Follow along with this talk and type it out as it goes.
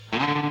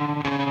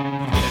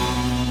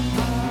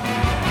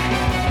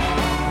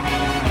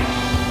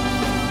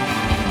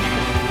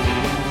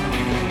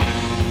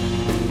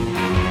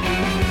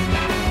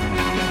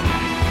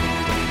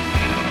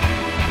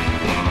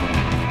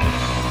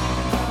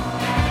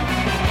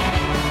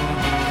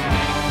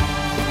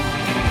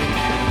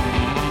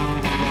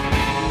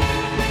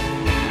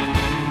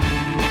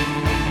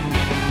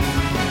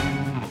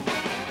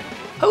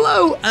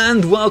Hello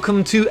and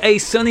welcome to a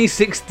Sunny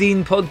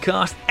 16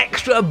 podcast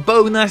extra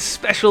bonus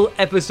special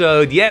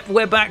episode. Yep,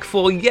 we're back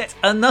for yet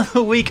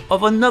another week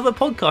of another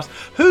podcast.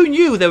 Who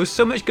knew there was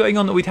so much going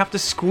on that we'd have to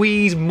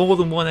squeeze more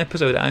than one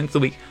episode out into the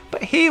week?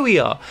 But here we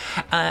are.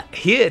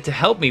 Here to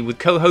help me with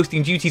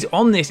co-hosting duties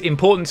on this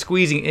important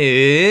squeezing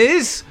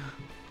is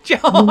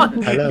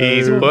John. Hello.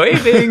 He's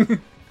waving.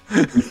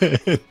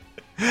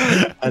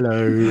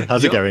 Hello.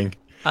 How's it going?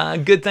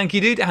 Good, thank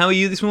you, dude. How are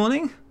you this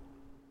morning?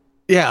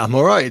 Yeah, I'm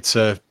all right. It's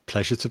a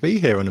pleasure to be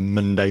here on a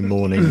Monday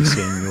morning,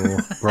 seeing your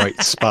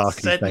bright,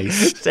 sparkly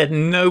face. Said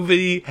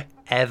nobody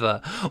ever.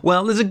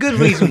 Well, there's a good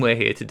reason we're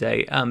here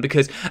today,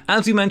 because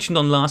as we mentioned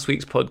on last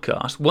week's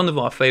podcast, one of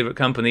our favourite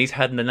companies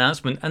had an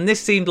announcement, and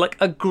this seemed like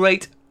a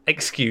great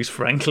excuse,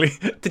 frankly,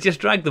 to just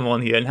drag them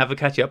on here and have a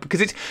catch up,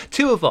 because it's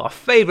two of our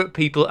favourite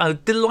people, and a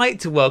delight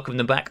to welcome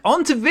them back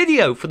onto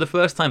video for the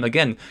first time.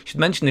 Again, should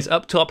mention this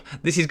up top,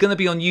 this is going to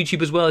be on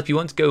YouTube as well if you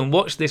want to go and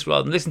watch this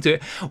rather than listen to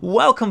it.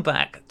 Welcome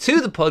back to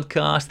the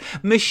podcast,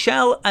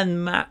 Michelle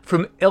and Matt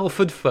from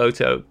Ilford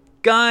Photo.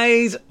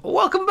 Guys,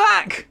 welcome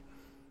back.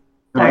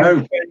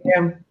 Hello.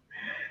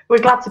 We're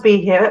glad to be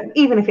here,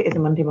 even if it is a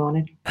Monday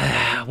morning.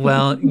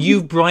 Well,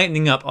 you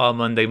brightening up our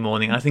Monday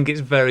morning, I think it's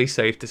very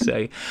safe to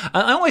say.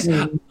 I'm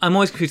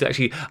always confused,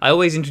 actually. I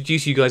always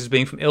introduce you guys as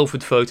being from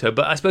Ilford Photo,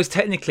 but I suppose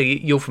technically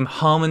you're from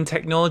Harman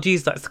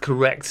Technologies. That's the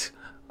correct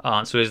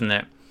answer, isn't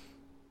it?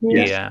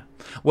 Yes. Yeah.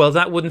 Well,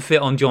 that wouldn't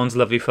fit on John's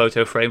lovely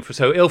photo frame.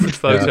 So Ilford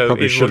Photo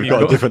probably is should what have you've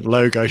got a different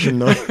logo,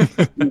 shouldn't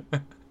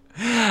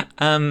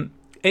I?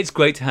 It's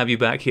great to have you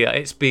back here.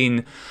 It's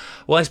been...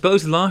 Well, I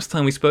suppose the last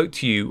time we spoke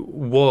to you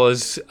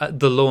was at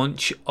the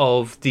launch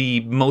of the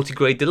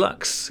Multigrade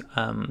Deluxe.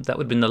 That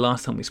would have been the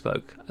last time we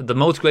spoke. The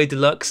Multigrade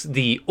Deluxe,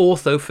 the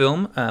ortho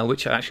film,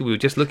 which actually we were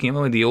just looking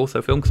at, the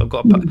ortho film, because I've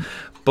got a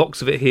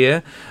box of it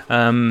here.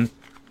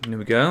 There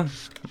we go.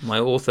 My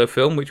ortho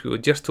film, which we were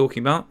just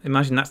talking about.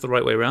 Imagine that's the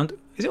right way around.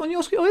 Is it on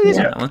your screen? Oh, it is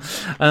on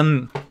that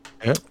one.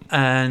 Yeah.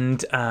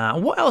 And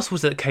what else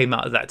was it that came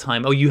out at that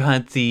time? Oh, you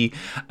had the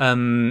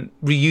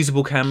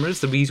reusable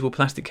cameras, the reusable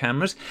plastic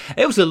cameras.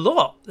 It was a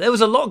lot. There was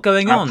a lot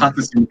going on.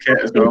 Patterson kit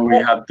as well. We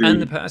had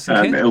the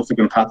Patterson kit? Ilford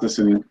and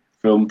Patterson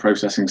film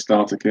processing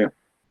starter kit.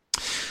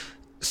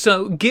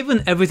 So,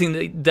 given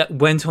everything that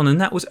went on,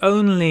 and that was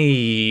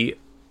only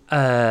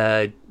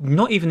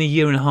not even a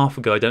year and a half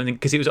ago, I don't think,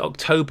 because it was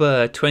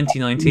October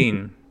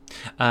 2019.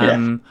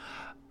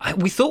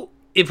 We thought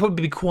it'd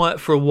probably be quiet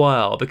for a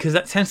while because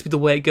that tends to be the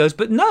way it goes.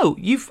 But no,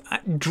 you've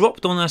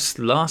dropped on us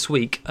last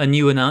week a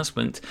new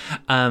announcement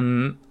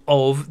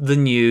of the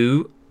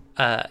new,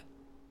 I'm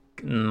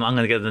going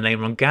to get the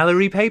name wrong,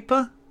 gallery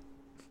paper?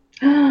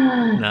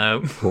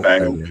 No.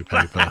 Portfolio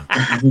paper.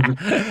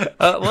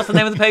 What's the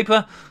name of the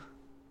paper?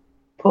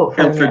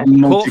 Portfolio. Ilford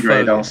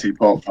Multigrade RC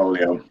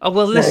Portfolio. Oh,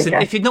 well, listen,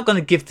 if you're not going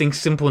to give things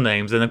simple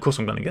names, then of course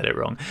I'm going to get it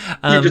wrong.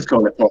 You just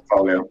call it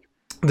Portfolio.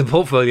 The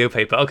portfolio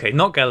paper. Okay,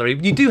 not gallery.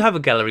 You do have a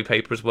gallery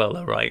paper as well,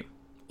 though, right?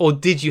 Or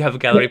did you have a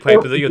gallery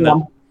paper that you're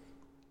not?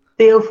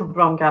 The Ilford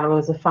Brom Gallery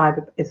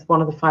is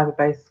one of the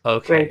fibre-based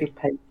graded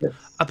papers.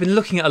 I've been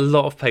looking at a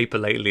lot of paper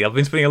lately. I've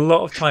been spending a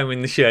lot of time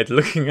in the shed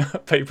looking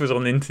at papers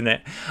on the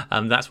internet.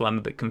 That's why I'm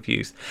a bit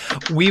confused.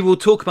 We will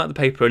talk about the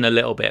paper in a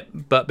little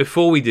bit, but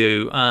before we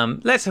do,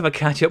 let's have a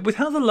catch up with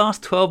how the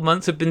last 12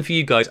 months have been for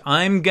you guys.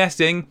 I'm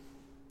guessing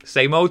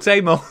same old,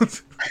 same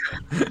old.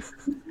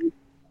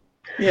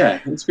 Yeah,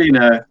 it's been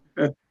a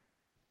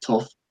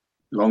tough,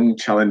 long,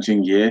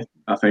 challenging year.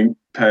 I think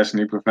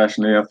personally,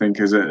 professionally, I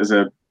think as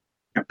a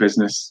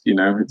business,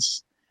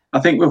 I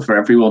think well for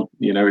everyone.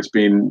 It's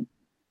been,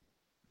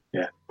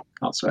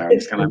 can't swear,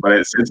 but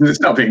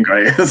it's not been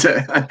great, has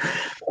it?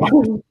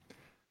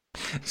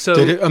 So,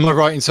 am I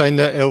right in saying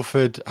that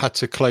Ilford had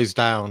to close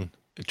down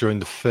during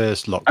the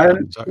first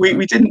lockdown?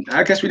 We didn't.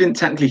 I guess we didn't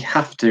technically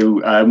have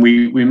to.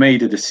 We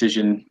made a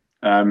decision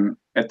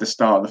at the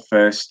start of the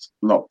first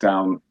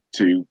lockdown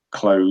to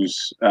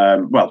close,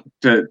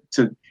 to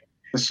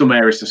some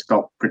areas to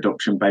stop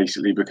production,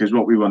 basically, because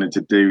what we wanted to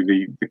do,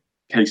 the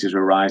cases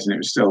were rising. It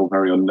was still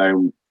very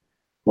unknown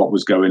what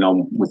was going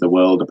on with the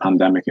world, the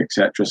pandemic,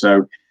 etc.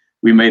 So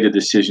we made a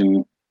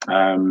decision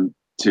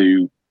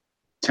to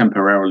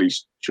temporarily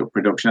shut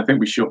production. I think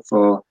we shut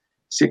for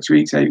 6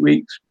 weeks, 8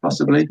 weeks,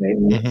 possibly.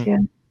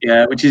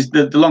 Yeah, which is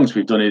the longest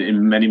we've done it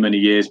in many, many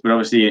years. But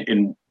obviously,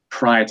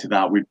 prior to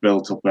that, we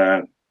built up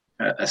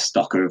a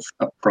stock of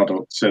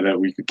product so that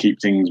we could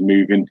keep things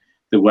moving.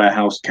 The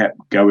warehouse kept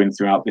going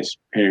throughout this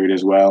period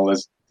as well,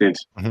 as did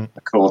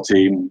the core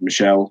team.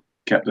 Michelle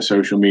kept the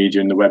social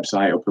media and the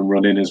website up and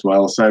running as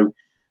well. So,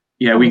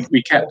 yeah, we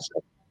kept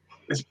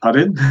this.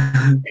 Pardon?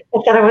 I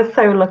said I was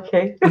so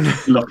lucky.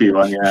 Lucky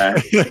one,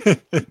 yeah.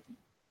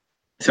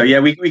 So, yeah,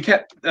 we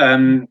kept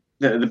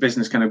the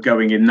business kind of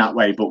going in that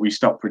way, but we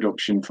stopped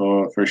production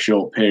for a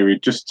short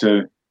period just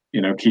to,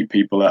 keep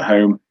people at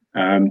home.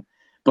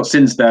 But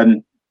since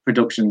then,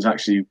 production's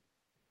actually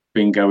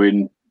been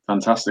going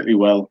fantastically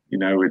well.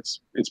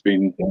 It's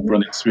been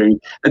running smooth.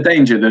 The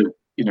danger that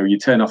you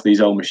turn off these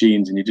old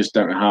machines and you just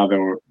don't know how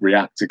they'll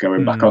react to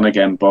going back on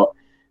again. But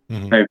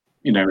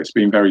it's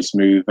been very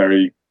smooth,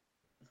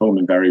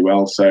 performing very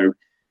well. So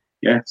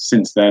yeah,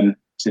 since then,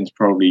 since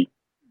probably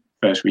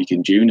first week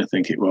in June, I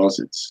think it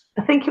was.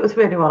 I think it was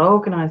really well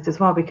organised as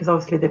well, because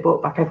obviously they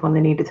brought back everyone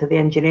they needed. So the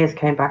engineers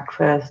came back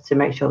first to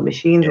make sure the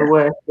machines were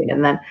working,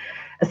 and then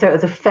so it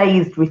was a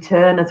phased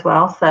return as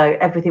well. So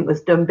everything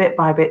was done bit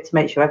by bit to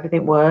make sure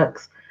everything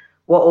works.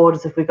 What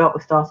orders have we got?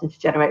 We're starting to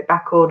generate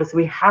back orders. So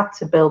we had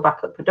to build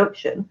back up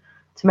production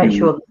to make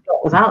sure the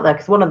stock was out there.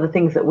 Because one of the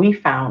things that we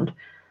found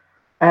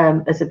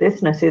as a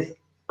business is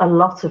a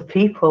lot of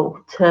people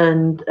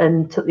turned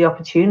and took the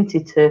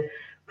opportunity to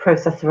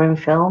process their own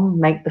film,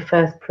 make the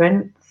first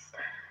prints,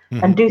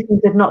 and do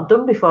things they've not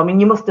done before. I mean,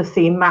 you must have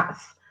seen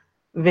Matt's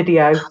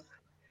video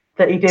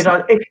that he did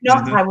on. If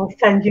not, I will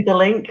send you the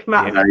link.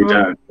 Matt's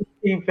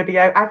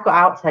video. I've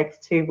got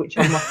outtakes too, which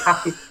I'm not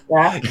happy to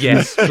share.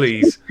 Yes,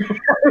 please.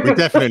 We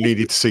definitely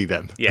need to see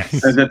them.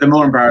 Yes. They're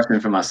more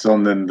embarrassing for my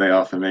son than they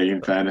are for me,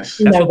 in fairness.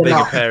 That's what being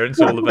a parent's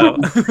all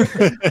about.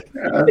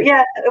 But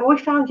yeah, we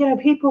found,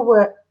 people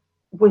were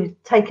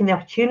taking the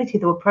opportunity.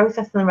 They were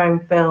processing their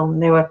own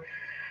film. They were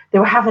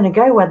having a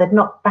go where they'd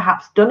not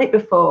perhaps done it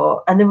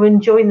before, and they were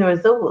enjoying the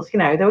results.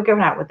 They were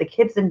going out with the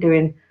kids and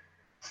doing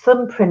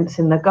sun prints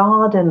in the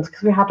gardens,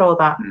 because we had all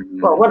that.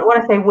 Well,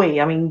 when I say we,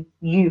 I mean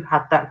you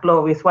had that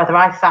glorious weather.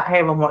 I sat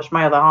here and watched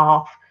my other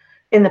half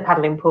in the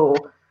paddling pool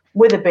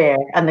with a beer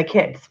and the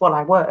kids while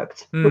I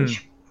worked.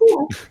 Which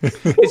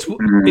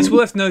it's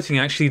worth noting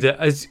actually that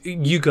as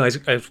you guys,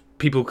 as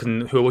people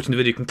who are watching the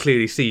video can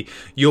clearly see,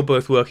 you're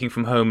both working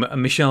from home.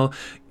 And Michelle,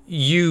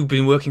 you've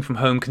been working from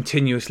home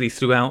continuously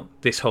throughout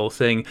this whole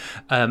thing.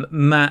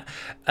 Matt,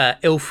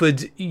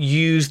 Ilford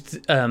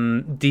used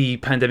the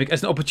pandemic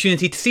as an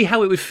opportunity to see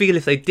how it would feel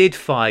if they did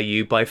fire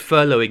you by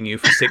furloughing you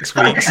for 6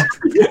 weeks.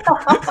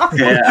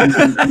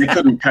 And they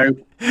couldn't cope,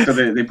 so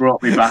they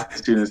brought me back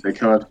as soon as they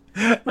could.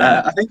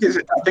 I think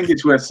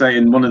it's worth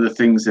saying one of the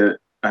things that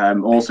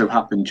also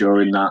happened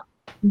during that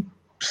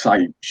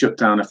site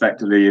shutdown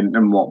effectively,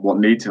 and what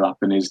needs to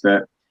happen is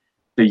that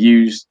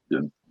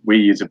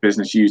we as a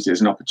business used it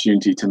as an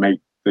opportunity to make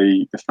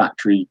the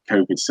factory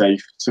COVID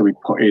safe. So we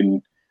put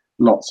in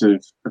lots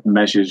of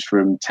measures,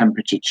 from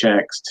temperature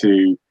checks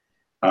to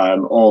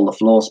all the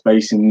floor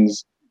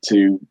spacings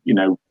to,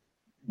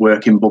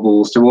 working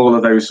bubbles, to all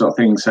of those sort of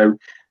things. So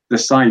the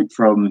site,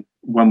 from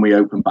when we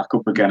opened back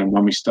up again and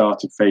when we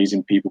started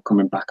phasing people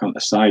coming back on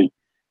the site,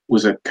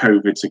 was a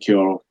COVID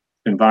secure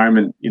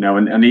environment,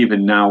 and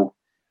even now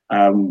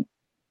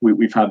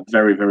we've had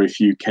very, very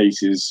few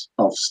cases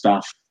of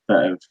staff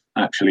that have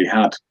actually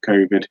had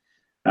COVID,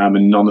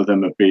 and none of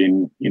them have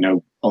been,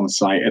 on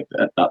site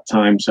at that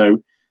time.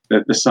 So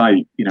the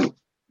site,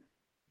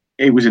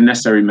 it was a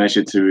necessary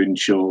measure to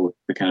ensure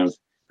the kind of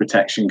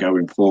protection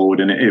going forward,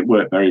 and it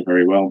worked very,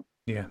 very well.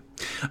 Yeah.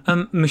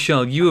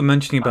 Michelle, you were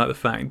mentioning about the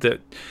fact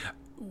that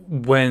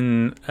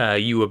when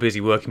you were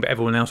busy working, but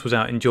everyone else was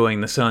out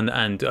enjoying the sun,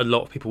 and a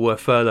lot of people were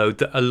furloughed,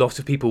 that a lot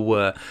of people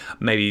were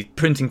maybe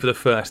printing for the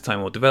first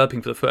time or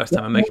developing for the first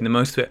time and making the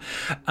most of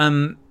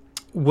it.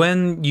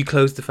 When you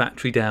closed the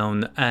factory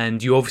down,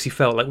 and you obviously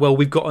felt like, well,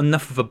 we've got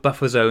enough of a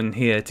buffer zone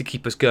here to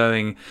keep us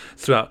going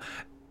throughout,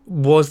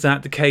 was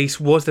that the case?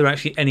 Was there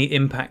actually any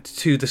impact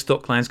to the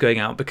stock lines going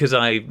out? Because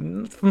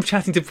from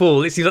chatting to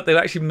Paul, it seems like there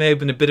actually may have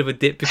been a bit of a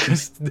dip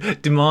because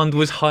demand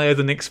was higher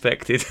than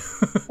expected.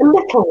 A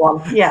little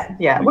one,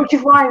 yeah. Which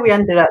is why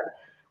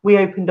we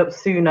opened up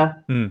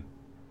sooner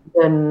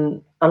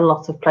than a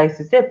lot of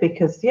places did,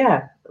 because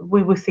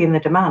we were seeing the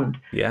demand.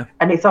 Yeah.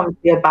 And it's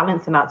obviously a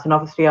balancing act, and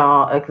obviously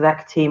our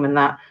exec team and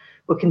that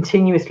we're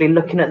continuously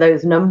looking at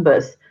those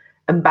numbers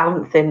and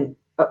balancing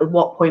at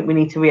what point we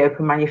need to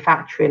reopen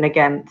manufacturing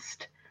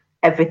against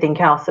everything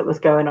else that was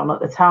going on at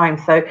the time.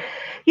 So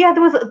there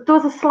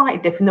was a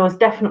slight dip, and there was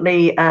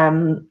definitely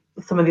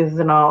some of the others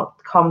in our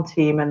comm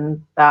team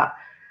and that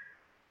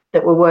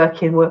were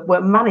working,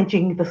 were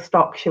managing the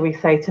stock, shall we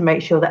say, to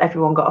make sure that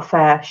everyone got a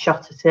fair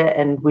shot at it,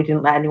 and we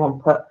didn't let anyone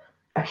put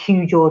a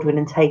huge order in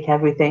and take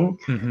everything.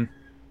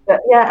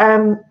 But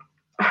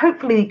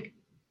hopefully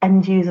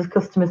end users,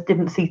 customers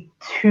didn't see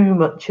too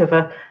much of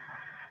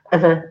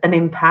an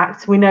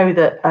impact. We know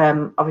that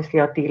obviously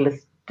our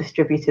dealers,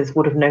 distributors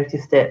would have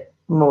noticed it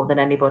more than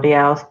anybody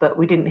else, but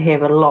we didn't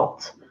hear a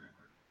lot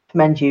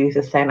from end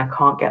users saying, I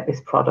can't get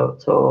this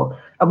product.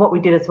 And what we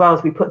did as well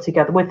is we put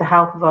together, with the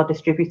help of our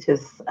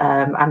distributors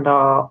and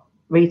our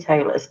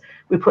retailers,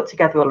 we put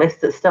together a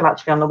list that's still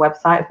actually on the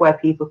website of where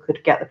people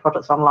could get the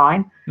products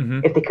online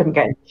if they couldn't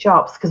get into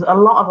shops. Because a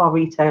lot of our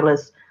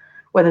retailers,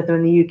 whether they're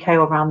in the UK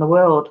or around the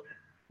world,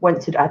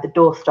 went to either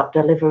doorstep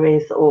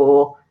deliveries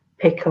or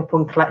pick up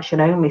and collection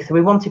only. So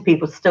we wanted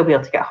people to still be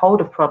able to get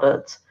hold of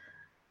products,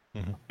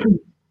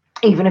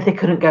 even if they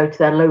couldn't go to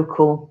their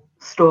local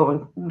store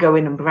and go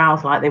in and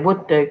browse like they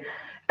would do.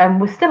 And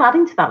we're still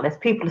adding to that list.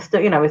 People are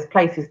still, as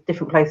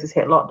different places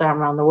hit lockdown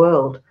around the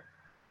world,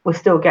 we're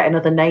still getting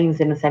other names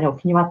in and saying, oh,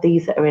 can you add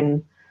these that are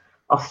in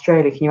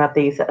Australia? Can you add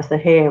these that are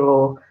here?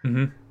 Or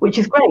which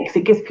is great, because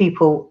it gives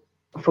people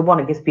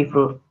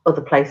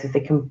other places they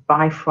can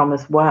buy from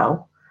as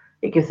well.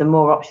 It gives them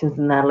more options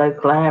in their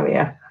local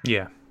area.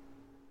 Yeah.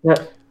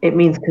 But it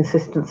means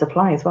consistent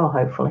supply as well,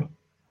 hopefully.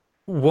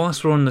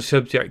 Whilst we're on the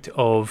subject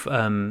of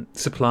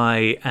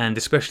supply, and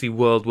especially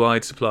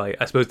worldwide supply,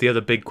 I suppose the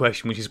other big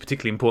question, which is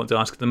particularly important to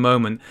ask at the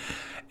moment,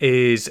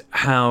 is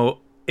how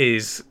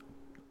is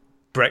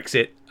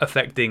Brexit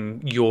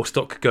affecting your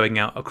stock going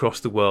out across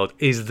the world?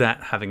 Is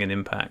that having an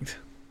impact?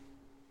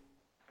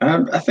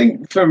 I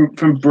think from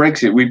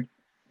Brexit,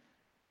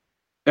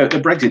 the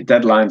Brexit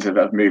deadlines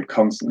have moved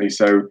constantly.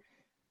 So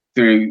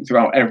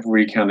throughout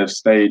every kind of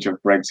stage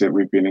of Brexit,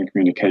 we've been in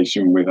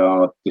communication with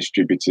our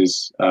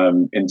distributors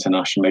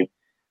internationally,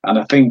 and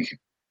I think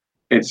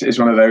it's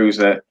one of those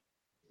that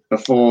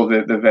before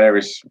the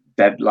various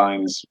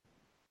deadlines,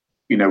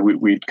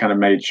 we'd kind of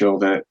made sure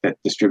that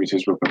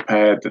distributors were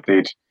prepared, that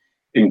they'd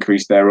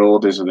increased their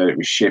orders, or that it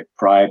was shipped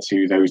prior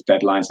to those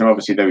deadlines. Now,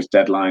 obviously, those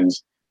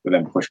deadlines were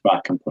then pushed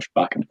back and pushed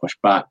back and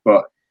pushed back,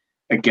 but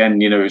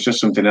again, it's just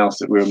something else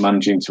that we were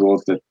managing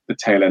towards the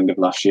tail end of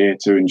last year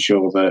to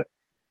ensure that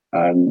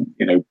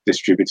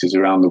distributors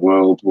around the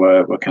world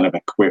were kind of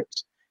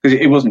equipped, because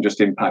it wasn't just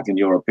impacting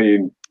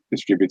European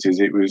distributors,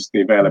 it was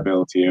the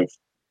availability of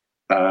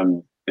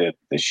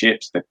the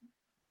ships, the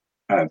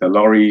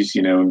lorries,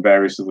 and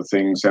various other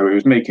things. So it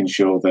was making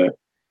sure that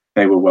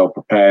they were well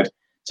prepared.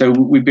 So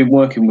we've been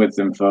working with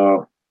them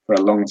for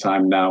a long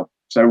time now.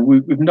 So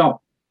we've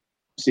not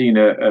seen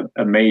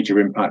a major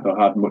impact or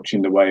had much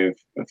in the way of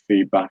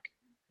feedback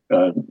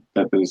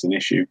that there's an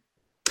issue.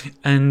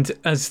 And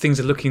as things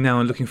are looking now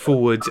and looking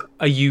forward,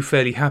 are you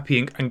fairly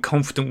happy and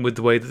confident with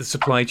the way that the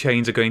supply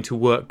chains are going to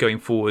work going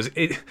forward?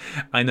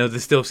 I know there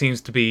still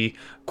seems to be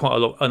quite a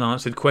lot of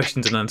unanswered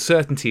questions and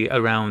uncertainty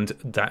around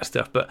that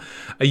stuff, but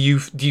do you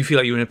feel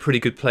like you're in a pretty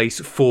good place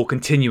for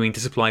continuing to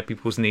supply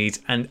people's needs?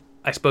 And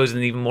I suppose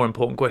an even more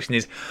important question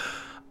is,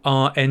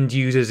 are end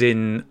users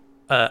in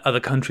other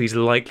countries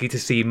likely to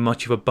see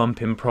much of a bump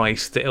in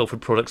price to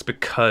Ilford products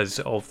because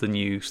of the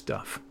new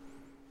stuff?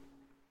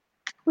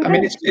 I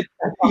mean,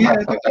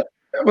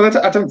 well,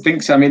 I don't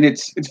think so. I mean,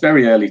 it's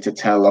very early to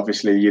tell.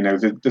 Obviously,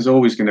 there's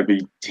always going to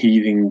be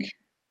teething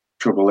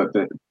trouble at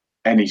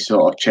any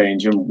sort of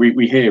change, and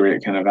we hear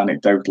it kind of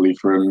anecdotally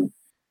from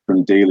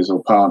dealers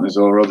or partners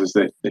or others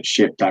that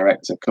ship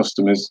direct to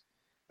customers.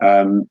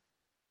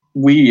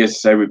 We, as I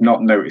say, we've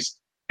not noticed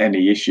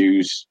any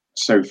issues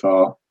so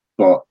far,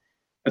 but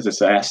as I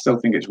say, I still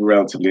think it's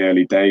relatively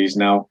early days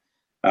now.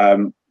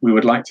 We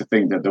would like to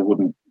think that there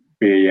wouldn't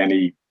be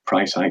any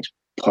price hikes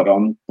put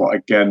on, but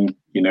again,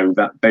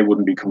 that they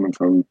wouldn't be coming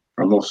from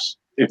us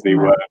if they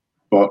were.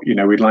 But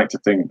we'd like to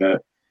think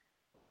that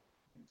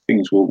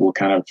things will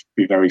kind of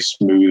be very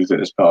smooth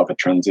as part of a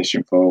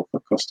transition for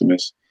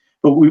customers.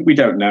 But we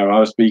don't know. I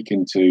was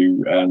speaking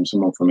to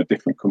someone from a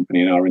different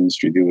company in our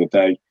industry the other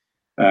day,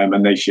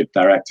 and they ship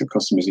direct to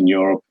customers in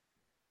Europe.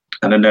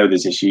 And I know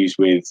there's issues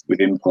with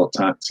import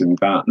tax and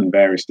VAT and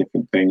various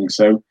different things.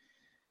 So,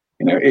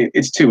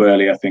 it's too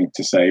early, I think,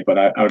 to say. But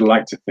I would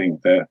like to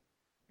think that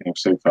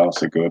so far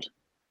so good.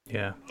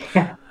 Yeah.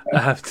 I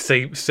have to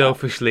say,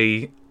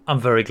 selfishly,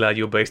 I'm very glad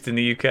you're based in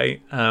the UK,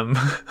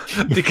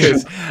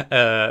 because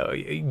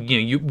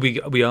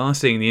we are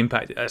seeing the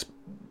impact as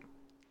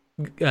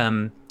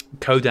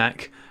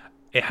Kodak.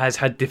 It has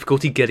had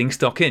difficulty getting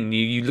stock in.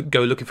 You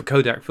go looking for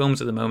Kodak films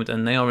at the moment,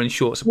 and they are in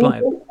short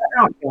supply.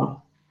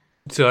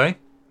 Sorry,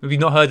 have you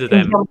not heard of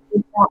them?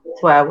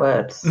 Swear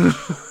words.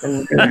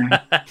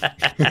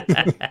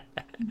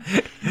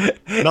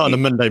 Not on a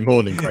Monday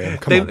morning, Graham.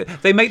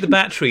 They make the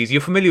batteries.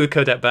 You're familiar with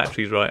Kodak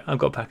batteries, right? I've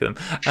got a pack of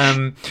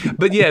them.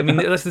 But yeah, I mean,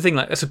 that's the thing.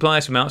 Like,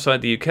 suppliers from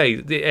outside the UK,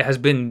 it's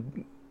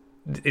been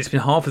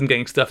half of them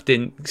getting stuff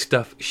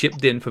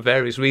shipped in for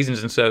various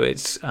reasons, and so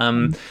it's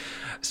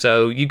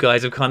so you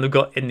guys have kind of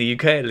got, in the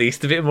UK at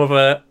least, a bit more of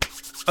a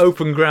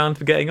open ground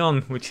for getting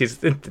on, which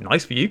is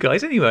nice for you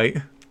guys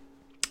anyway.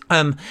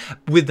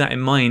 With that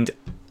in mind,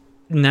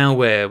 now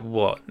we're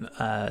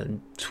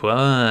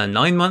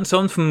 9 months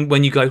on from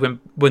when you guys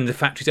when the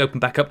factories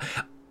opened back up.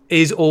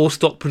 Is all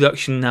stock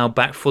production now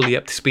back fully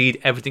up to speed?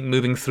 Everything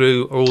moving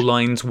through? Are all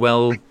lines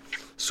well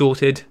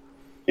sorted?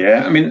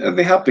 Yeah, I mean,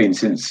 they have been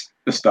since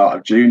the start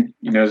of June.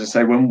 As I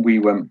say, when we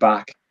went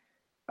back,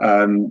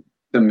 the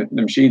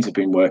machines have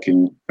been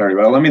working very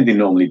well. I mean, they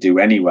normally do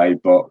anyway,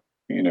 but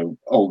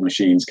old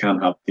machines can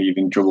have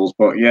teething troubles.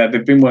 But yeah,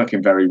 they've been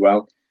working very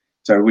well.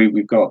 So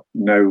we've got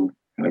no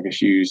kind of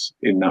issues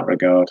in that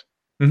regard.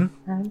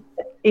 Mm-hmm.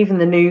 Even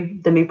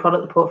the new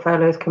product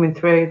portfolio is coming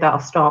through.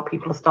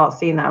 People will start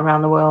seeing that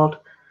around the world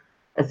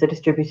as the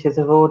distributors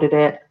have ordered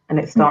it, and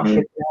it starts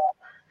shipping out.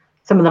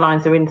 Some of the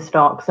lines are in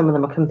stock. Some of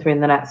them will come through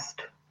in the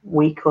next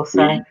week or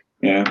so.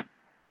 Yeah.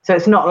 So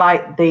it's not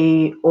like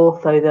the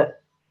Ortho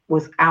that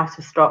was out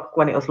of stock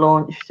when it was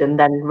launched and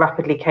then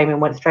rapidly came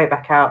and went straight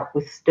back out.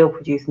 We're still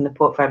producing the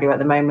portfolio at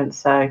the moment.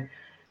 So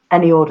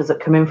any orders that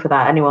come in for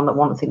that, anyone that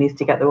wants it needs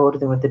to get their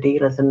orders in with the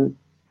dealers, and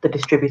the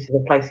distributors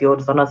will place the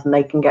orders on us, and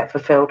they can get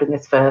fulfilled in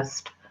this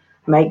first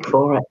make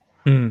for it.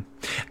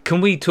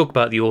 Can we talk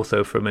about the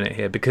Ortho for a minute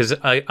here? Because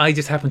I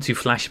just happened to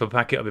flash up a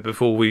packet of it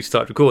before we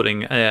start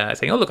recording,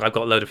 saying, oh, look, I've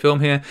got a load of film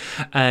here.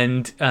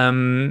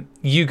 And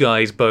you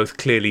guys both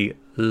clearly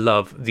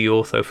love the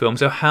Ortho film.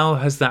 So how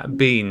has that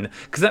been?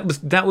 Because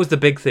that was the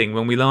big thing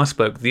when we last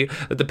spoke. The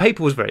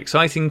paper was very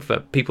exciting for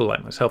people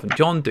like myself and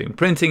John doing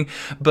printing,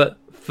 but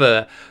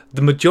for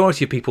the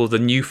majority of people, the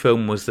new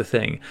film was the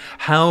thing.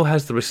 How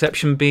has the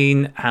reception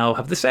been? How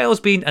have the sales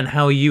been? And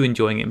how are you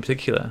enjoying it in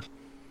particular?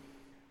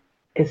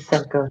 It's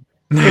so good.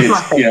 It's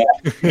my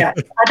favorite. Yeah.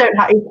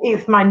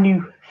 It's my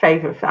new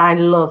favorite. I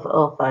love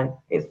Ortho.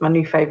 It's my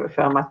new favorite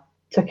film. I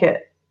took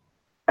it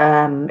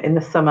in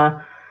the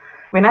summer.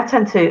 I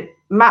mean,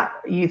 Matt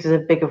uses a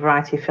bigger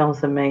variety of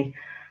films than me.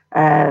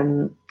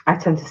 I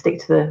tend to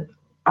stick to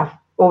I've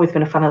always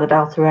been a fan of the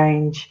Delta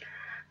range.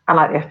 I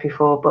like the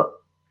FP4, but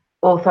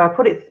also I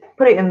put it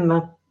in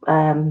the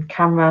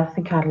camera. I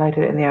think I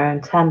loaded it in the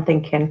OM10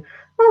 thinking,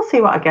 I'll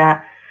see what I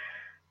get.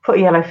 Put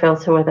a yellow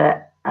filter with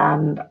it,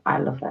 and I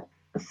love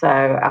it. So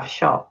I've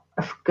shot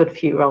a good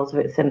few rolls of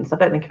it since. I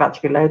don't think I've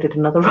actually loaded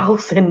another roll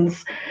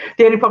since.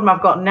 The only problem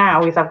I've got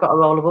now is I've got a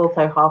roll of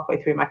Ortho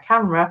halfway through my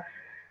camera.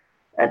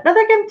 But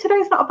again,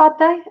 today's not a bad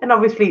day. And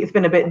obviously it's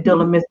been a bit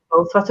dull and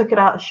miserable. So I took it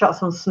out and shot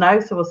some snow.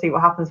 So we'll see what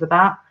happens with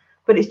that.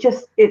 But it's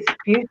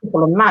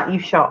beautiful. And Matt,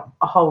 you've shot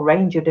a whole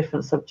range of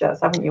different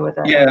subjects, haven't you, with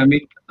it? Yeah, I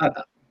mean,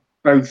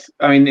 both.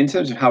 I mean, in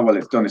terms of how well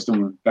it's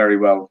done very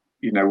well.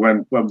 You know,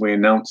 when we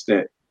announced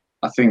it,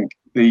 I think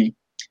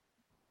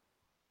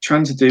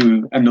trying to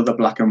do another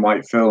black and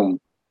white film,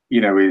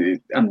 you know,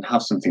 and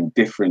have something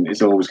different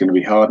is always going to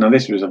be hard. Now,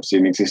 this was obviously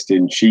an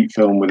existing sheet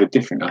film with a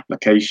different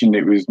application.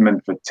 It was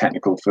meant for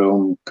technical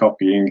film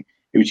copying.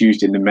 It was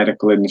used in the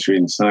medical industry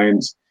and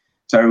science.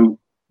 So,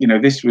 you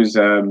know, this was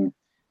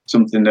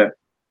something that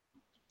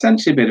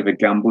potentially a bit of a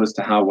gamble as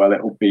to how well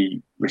it will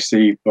be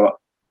received, but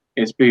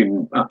it's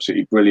been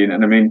absolutely brilliant.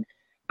 And I mean,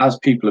 as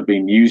people have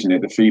been using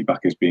it, the feedback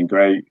has been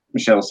great.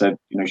 Michelle said,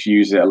 you know, she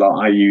uses it a lot.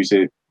 I use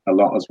it a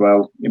lot as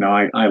well. You know,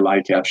 I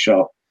like it. I've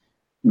shot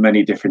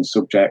many different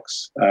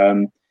subjects.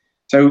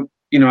 So,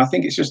 you know, I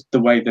think it's just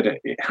the way that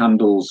it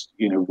handles,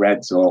 you know,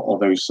 reds or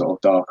those sort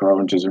of darker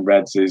oranges and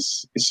reds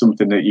is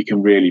something that you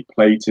can really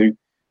play to.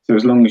 So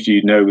as long as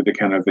you know the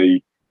kind of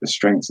the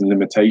strengths and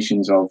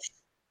limitations of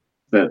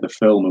the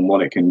film and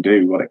what it can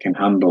do, what it can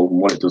handle and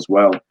what it does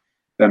well,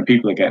 then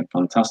people are getting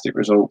fantastic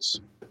results.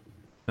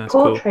 That's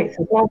portraits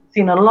cool. I've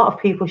seen a lot of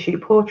people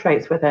shoot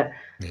portraits with it,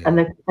 and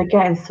they're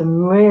getting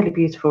some really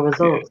beautiful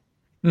results.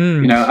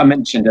 You know, I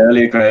mentioned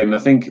earlier, Graham, I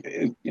think,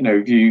 you know,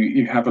 if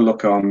you have a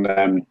look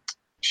on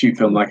Shoot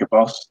Film Like a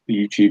Boss,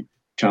 the YouTube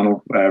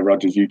channel,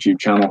 Roger's YouTube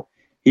channel,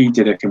 he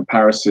did a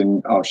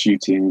comparison of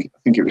shooting, I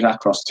think it was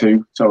Across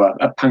 2, so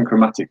a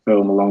panchromatic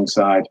film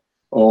alongside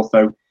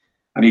Ortho,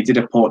 and he did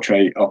a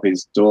portrait of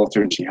his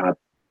daughter, and she had,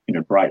 you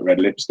know, bright red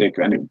lipstick,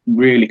 and it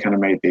really kind of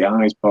made the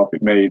eyes pop,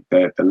 it made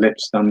the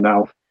lips stand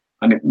out,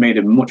 and it made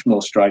a much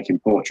more striking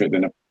portrait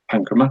than a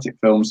panchromatic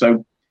film.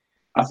 So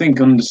I think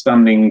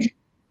understanding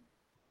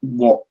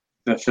what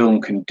the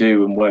film can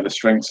do and where the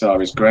strengths are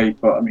is great,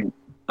 but I mean,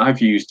 I've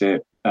used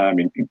it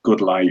in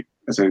good light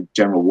as a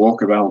general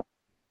walkabout,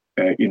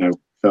 you know,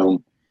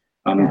 film,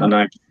 and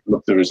I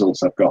love the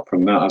results I've got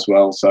from that as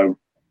well. So,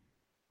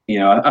 you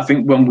know, I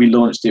think when we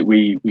launched it,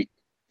 we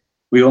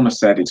almost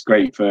said it's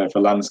great for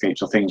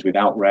landscapes or things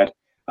without red.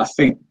 I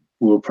think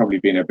we were probably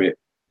being a bit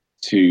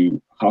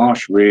too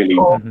harsh, really.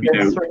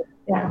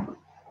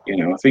 You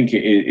know, I think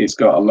it's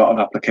got a lot of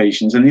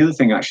applications. And the other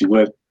thing actually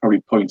worth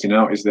probably pointing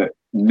out is that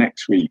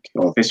this week,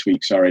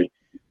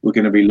 we're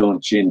going to be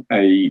launching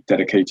a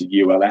dedicated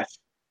ULF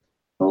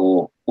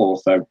for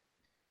Ortho.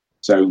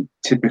 So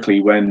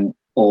typically when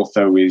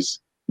Ortho is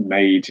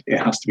made, it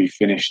has to be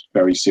finished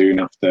very soon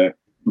after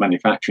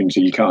manufacturing.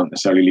 So you can't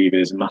necessarily leave it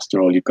as a master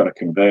roll, you've got to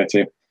convert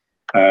it.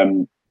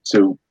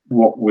 So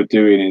what we're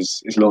doing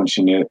is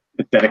launching a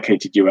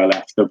dedicated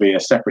ULF. There'll be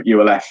a separate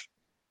ULF.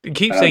 You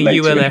keep saying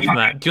ULF,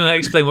 Matt. Do you want to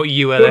explain what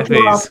ULF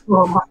is?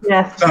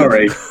 Yes.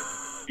 Sorry.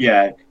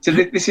 Yeah. So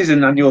this is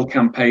an annual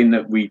campaign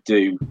that we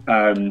do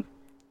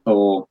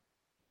for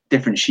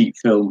different sheet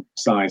film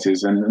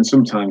sizes and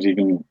sometimes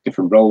even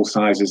different roll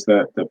sizes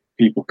that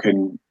people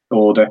can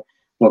order.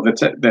 Well,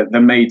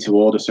 they're made to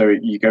order. So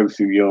you go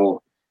through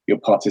your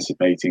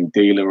participating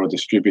dealer or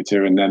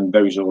distributor, and then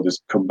those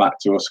orders come back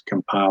to us,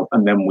 compile,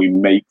 and then we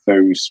make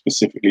those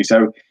specifically.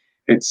 So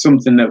it's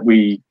something that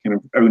we kind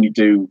of only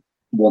do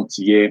once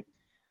a year,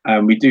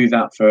 and we do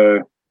that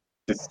for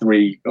the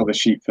 3 other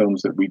sheet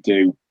films that we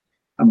do,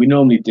 and we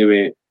normally do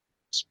it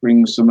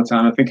spring,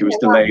 summertime. I think it was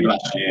delayed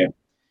last year,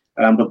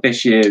 but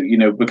this year, you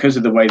know, because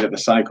of the way that the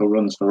cycle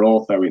runs for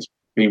Ortho, it's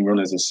been run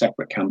as a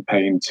separate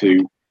campaign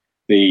to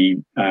the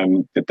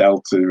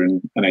Delta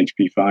and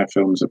HP5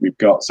 films that we've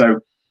got. So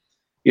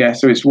yeah,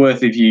 so it's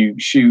worth, if you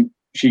shoot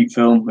sheet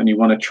film and you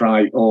want to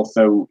try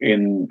Ortho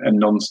in a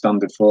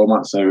non-standard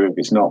format, so if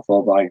it's not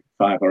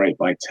 4x5 or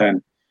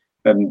 8x10,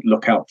 then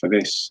look out for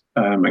this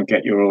and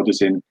get your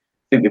orders in. I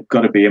think they've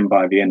got to be in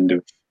by the end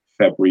of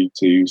February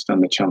to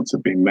stand the chance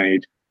of being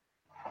made.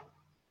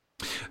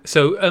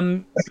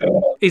 So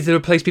is there a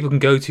place people can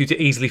go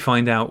to easily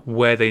find out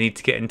where they need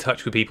to get in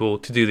touch with people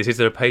to do this? Is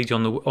there a page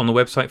on the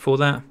website for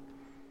that?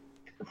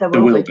 There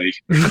will be.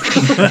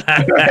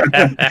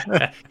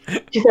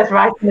 She says,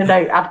 writing a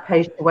note, add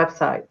page to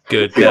website.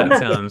 Good.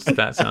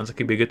 That sounds like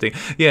it'd be a good thing.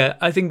 Yeah,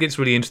 I think it's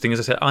really interesting. As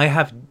I said, I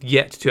have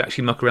yet to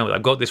actually muck around with it.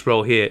 I've got this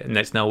roll here, and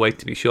it's now waiting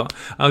to be shot.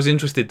 I was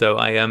interested though.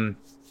 I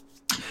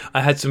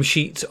had some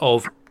sheets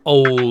of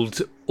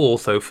old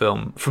ortho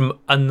film from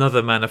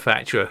another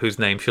manufacturer whose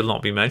name shall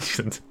not be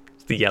mentioned.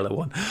 The yellow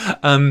one,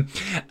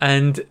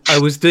 and I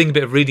was doing a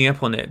bit of reading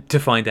up on it to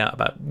find out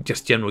about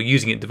just general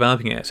using it,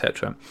 developing it,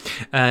 etc.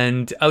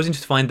 And I was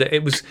interested to find that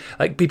it was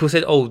like people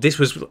said, "Oh, this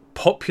was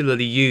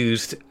popularly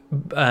used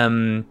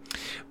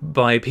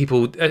by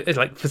people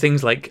like for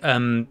things like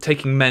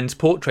taking men's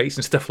portraits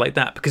and stuff like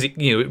that, because it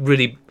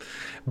really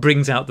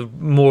brings out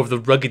more of the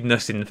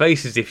ruggedness in the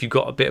faces if you've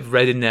got a bit of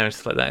red in there and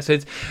stuff like that." So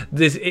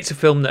it's a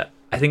film that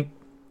I think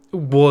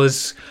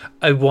was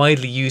a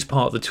widely used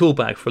part of the tool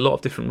bag for a lot of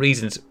different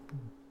reasons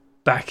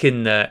back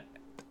in the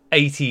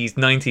 80s,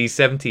 90s,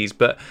 70s,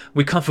 but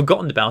we've kind of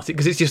forgotten about it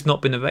because it's just not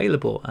been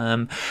available.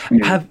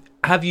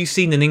 Have you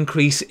seen an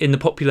increase in the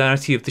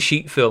popularity of the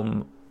sheet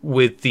film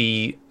with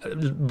the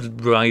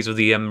rise of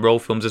the roll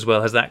films as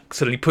well? Has that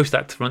suddenly pushed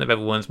that to the front of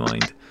everyone's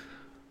mind?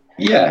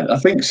 Yeah, I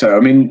think so.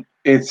 I mean,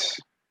 it's,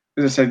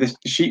 as I say, the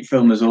sheet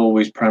film has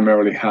always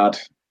primarily had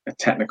a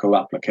technical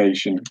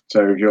application.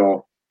 So if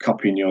you're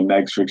copying your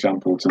negs, for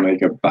example, to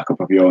make a backup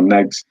of your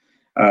negs,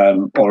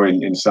 or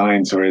in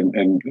science or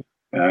in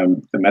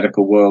the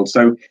medical world.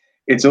 So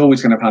it's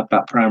always going to have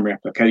that primary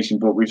application,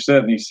 but we've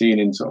certainly seen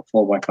in sort of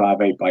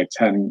 4x5,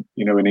 8x10,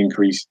 an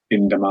increase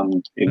in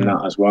demand in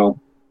that as well.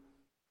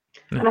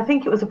 And I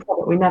think it was a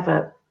product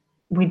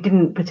we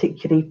didn't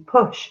particularly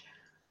push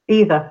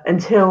either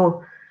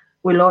until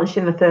we launched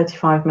in the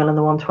 35mm and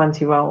the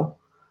 120 roll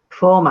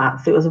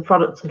formats. It was a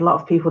product a lot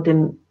of people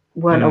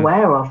weren't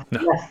aware of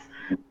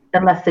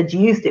unless they'd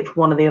used it for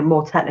one of the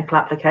more technical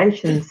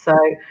applications. So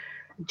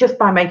just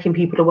by making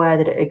people aware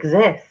that it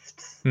exists,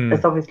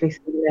 there's obviously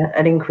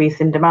an increase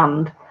in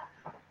demand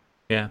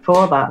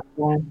for that.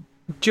 Yeah.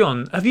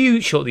 John, have you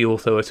shot the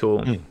ortho at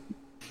all?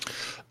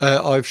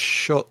 I've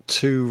shot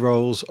 2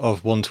 rolls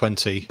of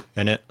 120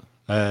 in it,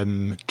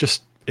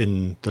 just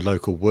in the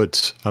local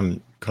woods.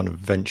 I'm kind of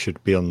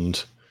ventured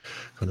beyond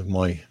kind of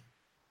my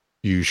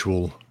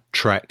usual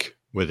trek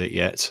with it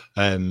yet.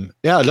 I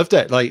loved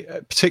it. Like,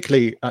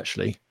 particularly,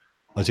 actually,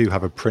 I do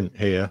have a print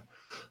here.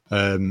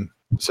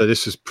 So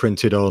this was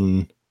printed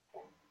on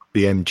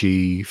the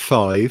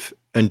MG5,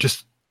 and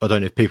just, I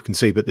don't know if people can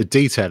see, but the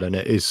detail in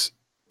it is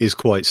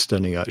quite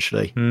stunning,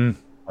 actually.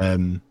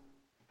 That's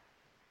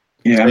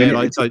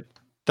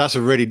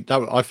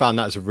I found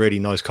that as a really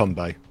nice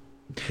combo.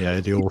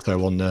 Yeah, the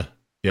ortho on the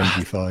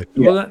MG5.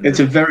 Yeah, it's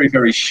a very,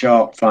 very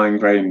sharp, fine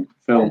grain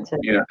film,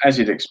 as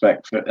you'd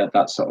expect at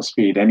that sort of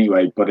speed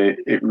anyway, but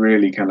it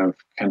really kind of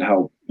can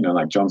help,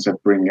 like John said,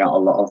 bring out a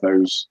lot of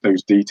those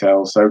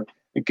details. So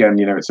again,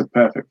 it's a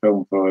perfect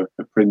film for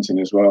printing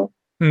as well.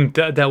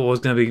 That was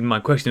going to be my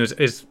question,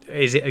 is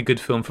it a good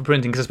film for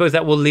printing? Because I suppose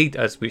that will lead,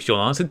 as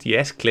Sean answered,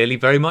 yes, clearly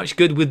very much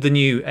good with the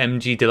new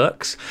MG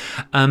Deluxe.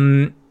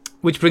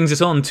 Which brings us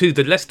on to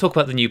let's talk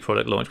about the new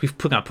product launch. We've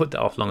put that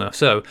off long enough.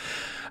 So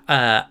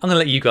I'm going to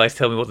let you guys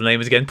tell me what the name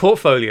is again.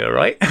 Portfolio,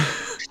 right?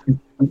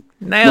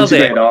 Nailed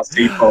it.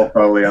 RC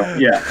Portfolio,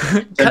 yeah.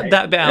 Cut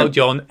that bit out,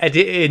 John.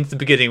 Edit it into the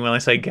beginning when I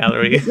say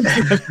gallery.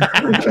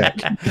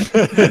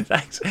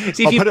 Thanks.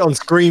 See, I'll put it on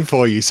screen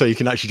for you so you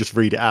can actually just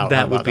read it out.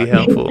 That would be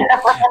helpful.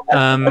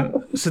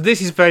 So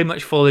this is very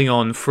much following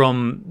on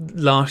from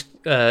last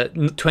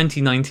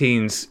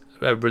 2019's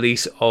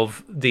release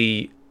of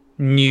the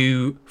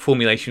new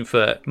formulation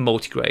for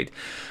multigrade.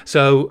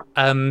 So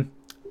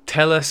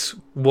tell us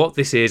what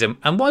this is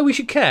and why we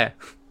should care.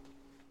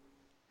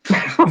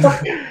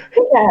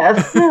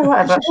 Yes,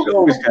 whatever. You should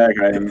always care,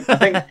 Graham. I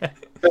think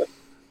that,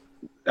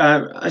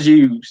 as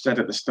you said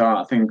at the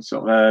start, I think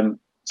sort of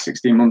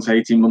 18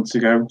 months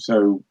ago,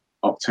 so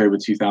October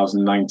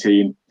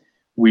 2019,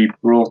 we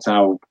brought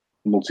out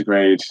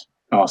Multigrade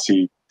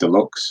RC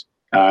Deluxe,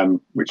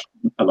 which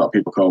a lot of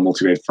people call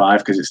Multigrade 5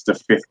 because it's the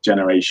 5th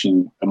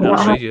generation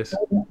emulsion.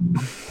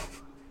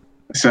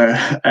 So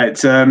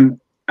it's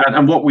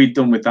and what we've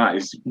done with that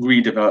is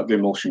redevelop the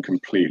emulsion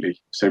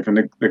completely. So from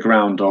the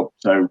ground up,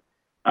 so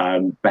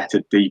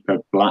better, deeper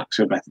black,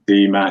 so better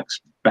DMAX,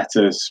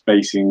 better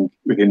spacing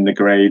within the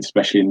grade,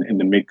 especially in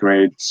the mid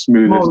grade,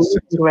 smoother. More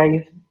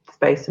grade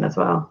spacing as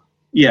well.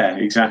 Yeah,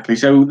 exactly.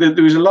 So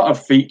there was a lot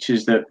of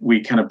features that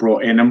we kind of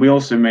brought in, and we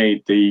also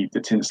made the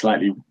tint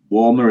slightly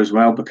warmer as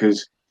well,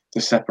 because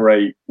to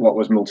separate what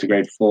was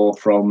Multigrade 4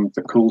 from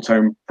the cool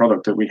tone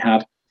product that we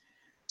had.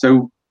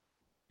 So,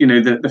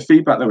 the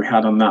feedback that we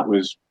had on that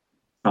was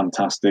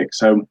fantastic.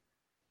 So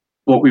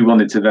what we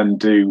wanted to then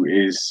do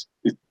is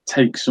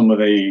take some of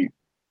the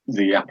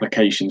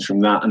applications from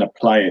that and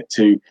apply it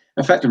to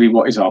effectively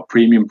what is our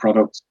premium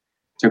product.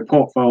 So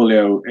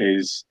Portfolio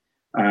is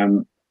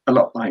a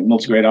lot like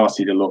Multigrade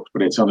RC Deluxe,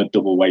 but it's on a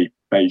double weight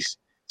base.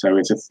 So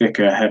it's a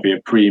thicker, heavier,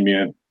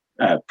 premium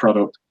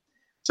product.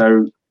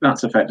 So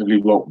that's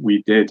effectively what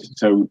we did.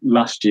 So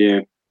last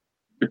year,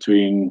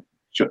 between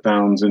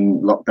shutdowns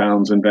and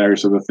lockdowns and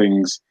various other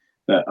things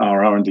that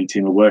our R&D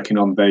team are working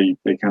on, they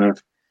kind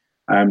of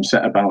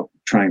set about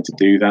trying to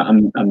do that,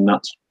 and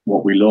that's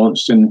what we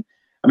launched. And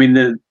I mean,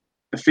 the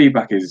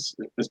feedback has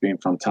been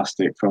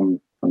fantastic from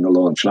the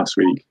launch last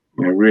week.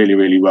 Really,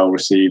 really well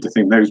received. I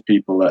think those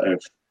people that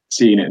have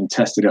seen it and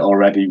tested it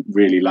already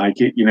really like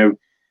it.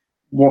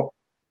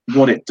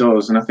 What it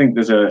does, and I think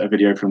there's a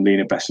video from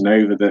Lena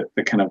Besanova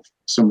that kind of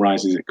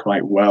summarizes it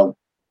quite well.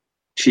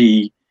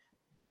 She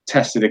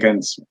tested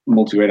against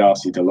Multigrade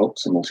RC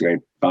Deluxe and Multigrade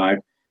 5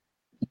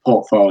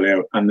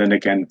 portfolio, and then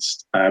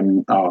against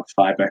our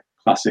Fiber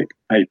Classic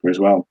paper as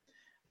well.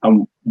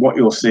 And what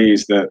you'll see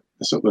is that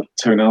the sort of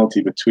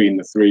tonality between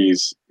the three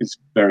is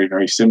very,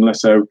 very similar.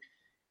 So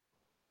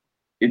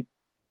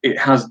it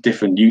has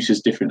different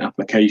uses, different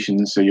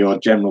applications. So your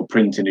general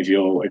printing, if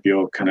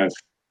you're kind of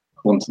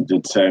wanting to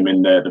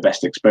determine the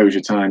best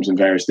exposure times and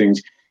various things,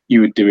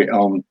 you would do it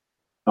on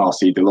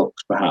RC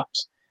Deluxe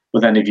perhaps.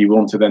 But then if you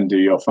want to then do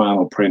your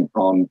final print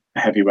on a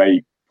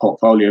heavyweight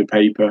portfolio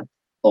paper,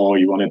 or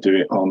you want to do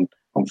it on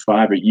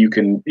fiber, you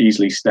can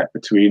easily step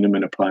between them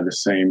and apply the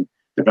same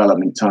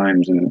development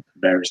times and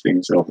various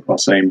things, or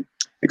same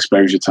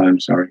exposure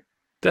times, sorry.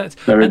 And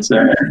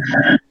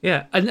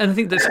I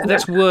think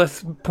that's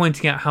worth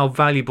pointing out how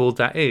valuable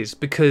that is,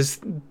 because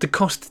the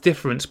cost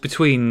difference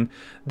between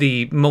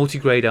the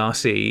multigrade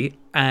RC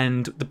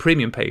and the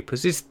premium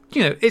papers is,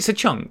 it's a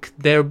chunk.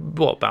 They're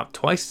about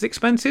twice as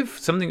expensive,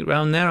 something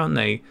around there, aren't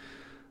they?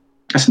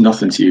 That's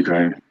nothing to you,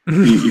 Graham.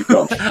 You've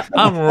got.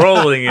 I'm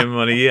rolling in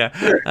money. Yeah,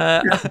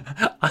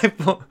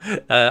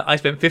 I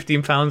spent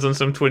 £15 on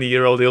some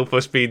 20-year-old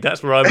Ilfo Speed.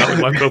 That's where I'm at with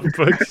my proper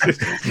purchases.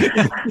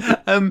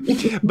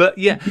 But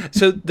yeah,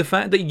 so the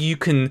fact that you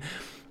can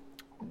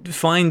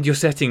find your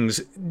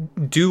settings,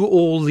 do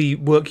all the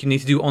work you need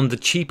to do on the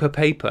cheaper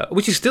paper,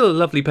 which is still a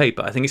lovely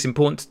paper. I think it's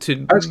important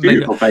to. It's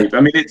beautiful paper. I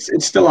mean, it's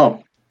still our,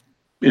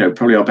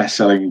 probably our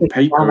best-selling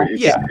paper.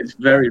 It's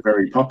very,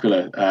 very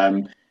popular.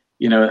 And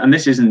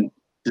this isn't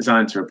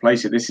designed to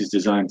replace it. This is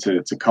designed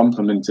to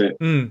complement it.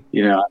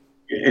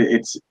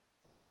 It's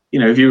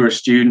if you were a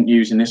student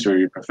using this, or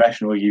you're a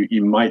professional,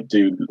 you might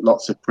do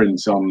lots of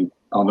prints on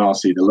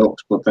RC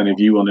Deluxe, but then if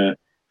you want to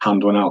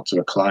hand one out to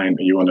a client,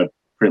 or you want to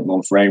print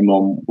one, frame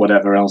one,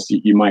 whatever else,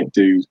 you might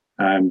do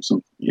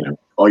some,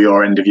 or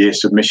your end of year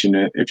submission.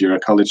 If you're a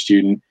college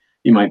student,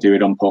 you might do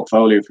it on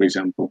portfolio, for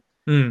example.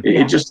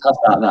 It just has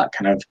that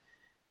kind of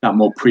that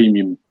more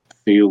premium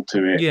feel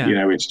to it.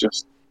 It's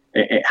just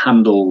it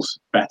handles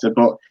better.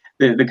 But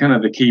the kind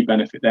of the key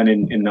benefit then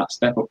in that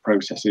step up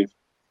process, if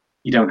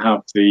you don't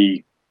have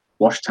the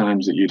wash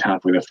times that you'd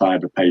have with a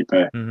fiber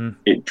paper,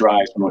 it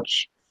dries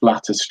much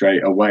flatter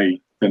straight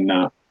away than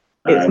that.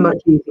 It's much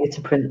easier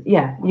to print.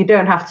 Yeah, you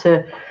don't have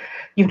to.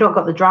 You've not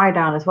got the dry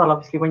down as well.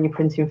 Obviously, when you're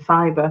printing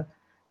fiber,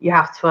 you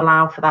have to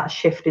allow for that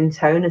shift in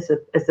tone as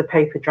the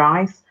paper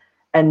dries,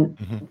 and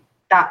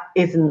that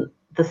isn't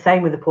the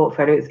same with the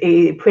portfolio.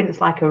 It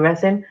prints like a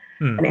resin,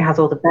 and it has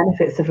all the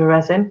benefits of a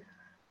resin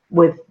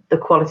with the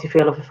quality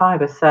feel of a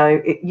fiber.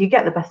 So you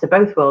get the best of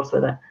both worlds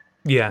with it.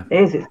 Yeah,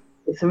 it is.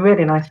 It's a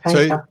really nice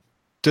paper. So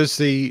does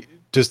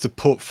the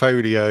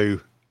portfolio?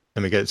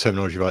 Let me get the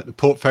terminology right. The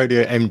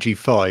portfolio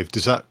MG5,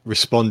 does that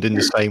respond in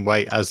the same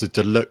way as the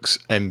deluxe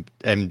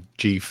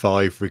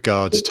MG5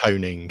 regards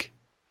toning?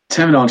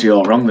 Terminology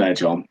all wrong there,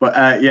 John.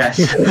 But yes.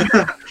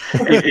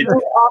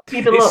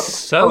 It's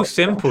so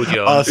simple,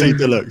 John. RC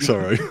Deluxe,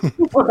 sorry.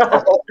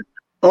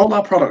 All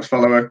our products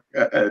follow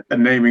a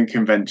naming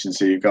convention.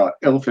 So you've got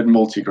Ilford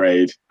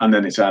Multigrade, and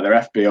then it's either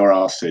FB or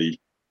RC,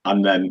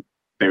 and then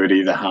they would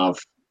either have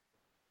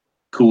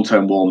cool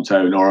tone, warm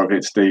tone, or if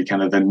it's the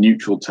kind of the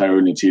neutral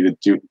tone, it's either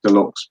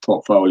deluxe,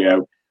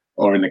 portfolio,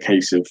 or in the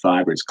case of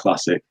fiber, it's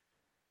classic.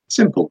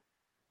 Simple.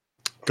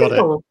 Got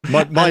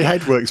it. My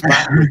head works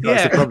backwards.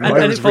 That's the problem.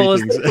 And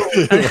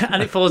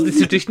it follows the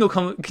traditional,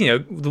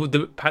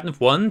 the pattern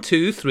of 1,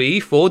 2, 3,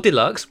 4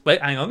 deluxe.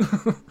 Wait, hang on.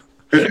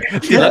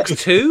 Deluxe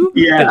 2.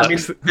 Yeah,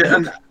 deluxe.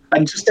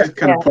 And just to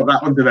kind of put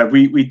that under there,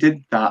 we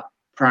did that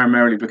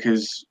primarily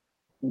because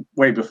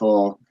way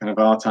before kind of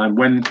our time,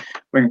 when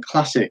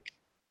classic.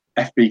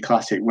 FB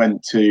Classic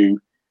went to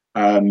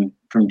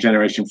from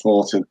Generation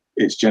 4 to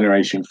its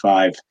Generation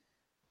 5.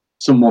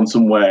 Someone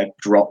somewhere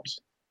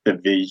dropped the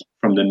V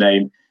from the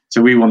name,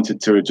 so we wanted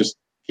to just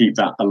keep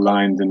that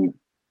aligned and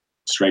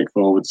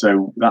straightforward.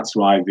 So that's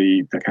why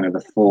the kind of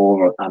the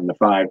 4 and the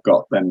 5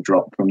 got then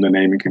dropped from the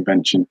naming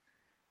convention.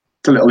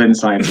 It's a little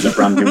insight into the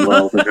branding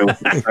world.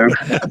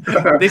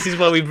 This is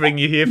why we bring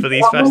you here for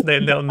these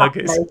fascinating little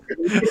nuggets.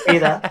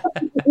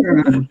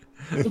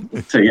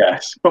 So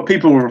yes, but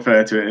people will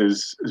refer to it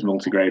as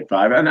multigrade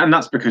 5, and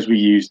that's because we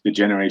used the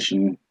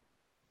Generation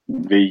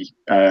V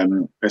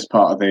as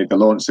part of the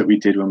launch that we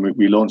did when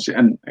we launched it,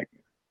 and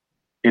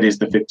it is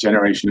the 5th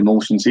generation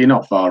emulsion. So you're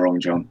not far wrong,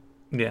 John.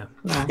 Yeah.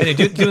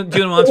 Anyway, do you want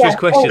to answer his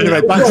question?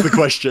 Anyway, back to the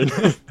question.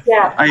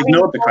 I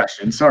ignored the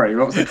question. Sorry,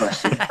 what was the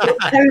question?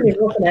 Toning,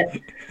 wasn't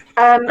it?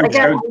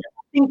 Again, I'm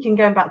thinking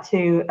going back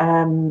to.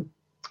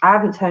 I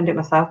haven't toned it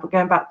myself, but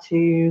going back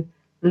to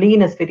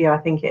Lena's video, I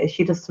think it is.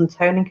 She does some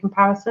toning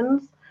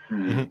comparisons,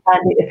 Mm-hmm.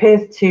 and it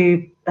appears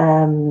to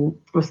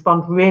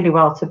respond really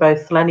well to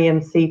both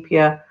selenium,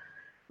 sepia. I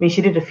mean,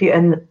 she did a few,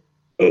 and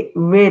it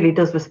really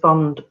does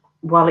respond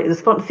well. It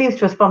seems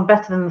to respond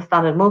better than the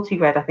standard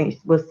multigrade, I think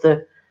was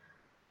the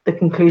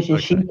conclusion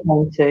she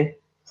came to.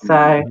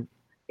 So,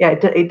 yeah,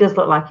 it does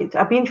look like it.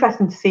 I'd be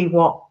interested to see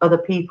what other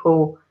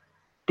people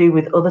do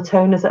with other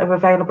toners that are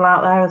available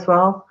out there as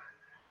well.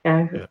 You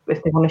know,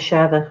 if they want to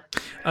share the.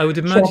 I would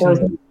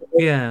imagine,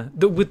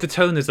 with the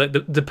toners, like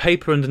the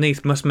paper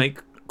underneath must make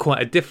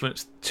quite a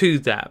difference to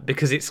that,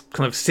 because it's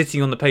kind of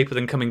sitting on the paper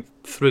then coming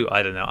through.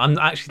 I don't know. I'm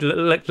actually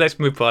let's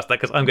move past that,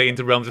 because I'm getting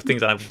into realms of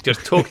things and I'm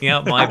just talking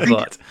out my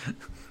butt.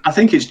 I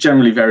think it's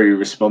generally very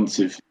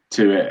responsive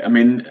to it. I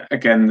mean,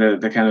 again,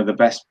 the kind of the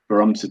best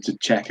barometer to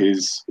check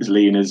is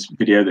Lena's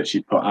video that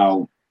she put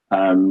out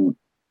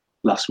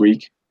last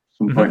week,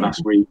 some point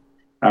last week,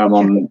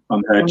 on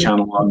her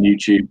channel on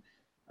YouTube.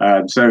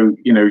 So,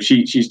 you know,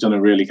 she's done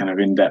a really kind of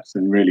in-depth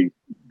and really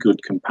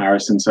good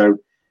comparison. So,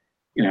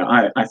 you know,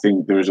 I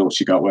think the results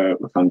she got were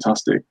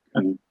fantastic.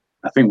 And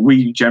I think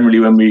we generally,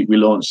 when we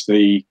launched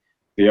the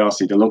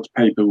RC Deluxe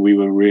paper, we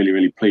were really,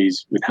 really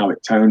pleased with how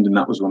it toned, and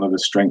that was one of the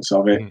strengths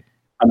of it.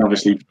 And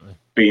obviously,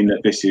 being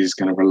that this is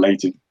kind of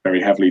related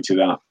very heavily to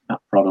that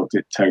product,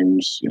 it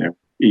tones, you know,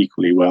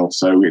 equally well.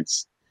 So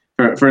it's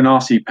for an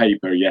RC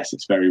paper, yes,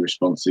 it's very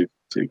responsive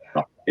to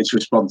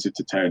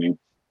toning.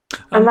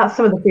 And that's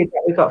some of the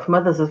feedback we got from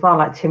others as well,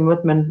 like Tim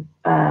Woodman.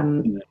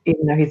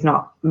 Even though he's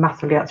not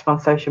massively active on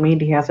social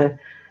media, he has a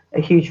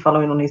huge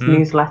following on his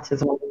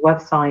newsletters and on his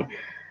website.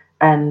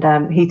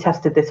 And he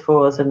tested this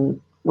for us and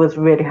was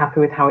really happy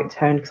with how it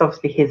toned, because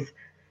obviously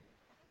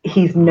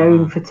he's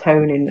known for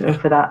toning and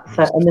for that.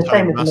 So, and the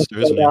same as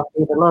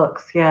the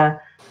Deluxe, yeah.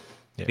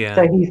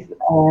 So he's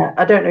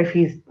I don't know if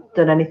he's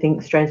done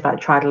anything strange like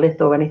tried a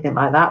litho or anything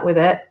like that with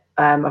it.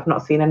 I've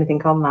not seen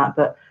anything on that,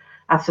 but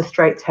as for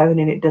straight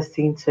toning, it does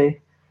seem to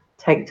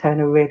take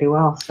toner really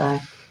well. So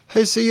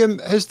has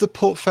the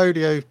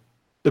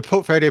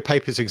portfolio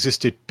papers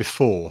existed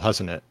before,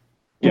 hasn't it?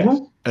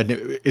 Yes. And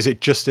is it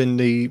just was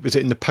it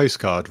in the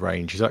postcard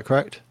range? Is that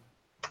correct?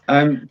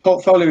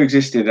 Portfolio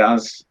existed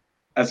as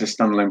a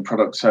standalone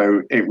product,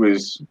 so it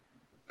was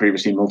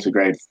previously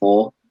multigrade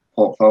for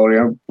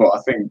Portfolio. But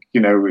I think,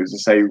 you know, as I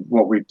say,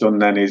 what we've done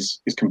then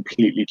is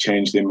completely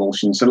change the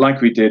emulsion. So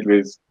like we did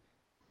with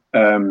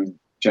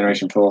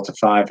generation 4 to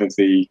 5 of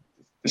the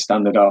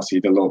standard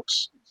RC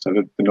Deluxe, so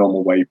the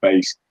normal weight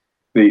base,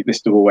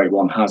 this double weight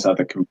one has had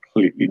a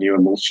completely new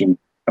emulsion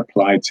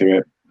applied to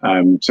it.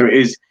 So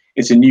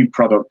it's a new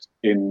product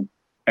in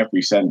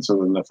every sense,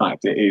 other than the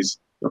fact it is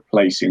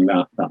replacing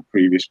that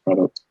previous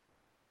product.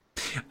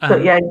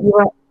 But yeah,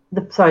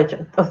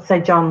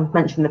 John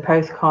mentioned the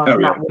postcard,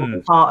 and that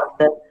was part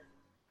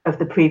of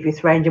the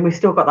previous range, and we've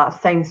still got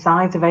that same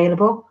size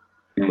available,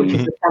 which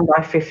is the 10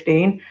 by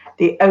 15.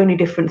 The only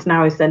difference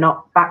now is they're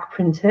not back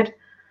printed,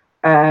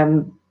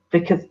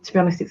 because to be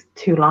honest, it's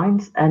 2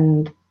 lines,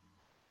 and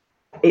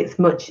we've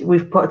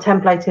put a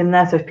template in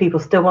there, so if people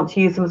still want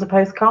to use them as a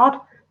postcard,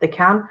 they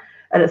can.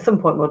 And at some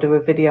point we'll do a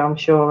video, I'm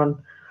sure,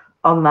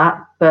 on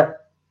that.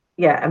 But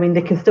yeah, I mean,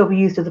 they can still be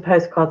used as a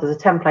postcard. There's a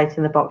template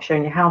in the box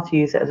showing you how to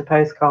use it as a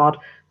postcard,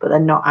 but they're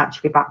not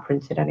actually back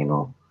printed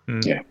anymore.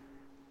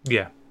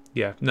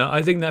 Yeah. No,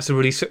 I think that's a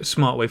really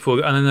smart way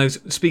forward. And I know,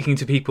 speaking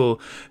to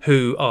people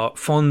who are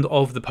fond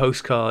of the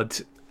postcard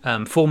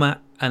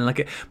format and like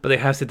it, but they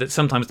have said that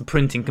sometimes the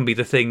printing can be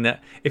the thing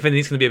that, if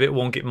anything's going to be a bit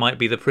wonky, it might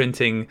be the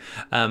printing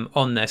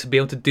on there. So be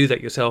able to do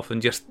that yourself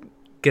and just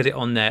get it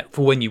on there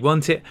for when you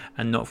want it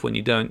and not for when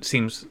you don't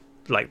seems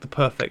like the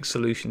perfect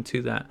solution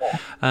to that.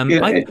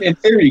 In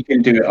theory, you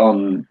can do it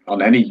on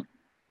any,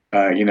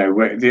 you know,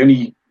 the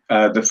only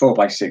the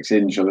 4x6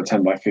 inch or the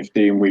 10 by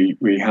 15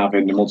 we have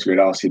in the multigrade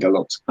RC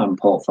Deluxe and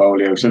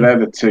Portfolio. So they're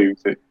the two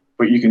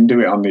but you can do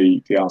it on the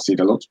RC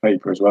Deluxe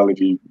paper as well if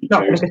you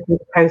not chose. Not going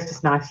to post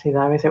as nicely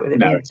though, is it? With it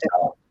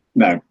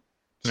no.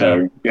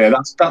 So yeah,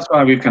 that's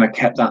why we've kind of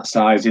kept that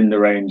size in the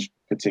range,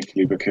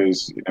 particularly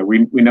because, you know,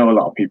 we know a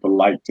lot of people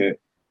liked it,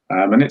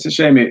 and it's a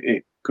shame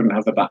it couldn't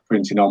have the back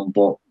printing on.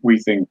 But we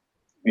think,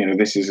 you know,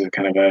 this is a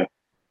kind of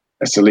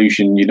a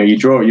solution. You know,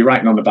 you're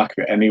writing on the back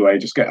of it anyway.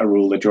 Just get a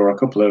ruler, draw a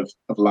couple of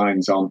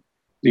lines on,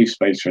 leave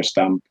space for a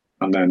stamp,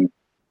 and then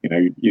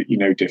you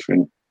know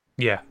different.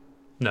 Yeah.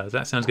 No,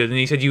 that sounds good. And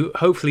you said you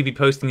hopefully be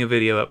posting a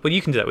video up. Well,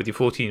 you can do that with your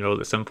 14-year-old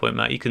at some point,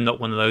 Matt. You can knock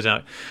one of those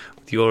out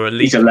with your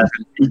elite. He's 11.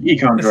 He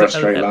can't draw a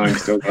straight line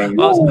still. I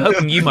was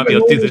hoping you might be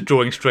able to do the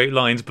drawing straight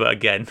lines, but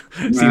again,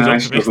 seems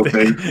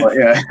optimistic. But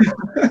yeah.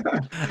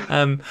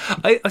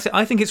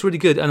 I think it's really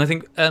good. And I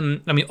think, I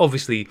mean,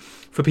 obviously,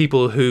 for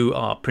people who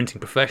are printing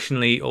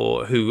professionally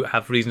or who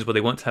have reasons why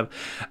they want to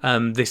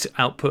have this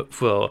output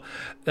for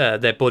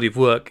their body of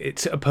work,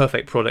 it's a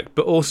perfect product.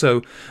 But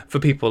also for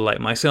people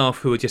like myself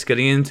who are just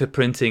getting into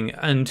printing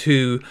and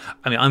who,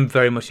 I mean, I'm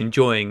very much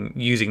enjoying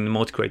using the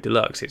Multigrade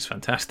Deluxe. It's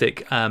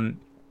fantastic.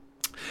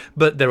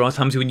 But there are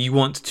times when you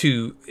want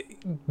to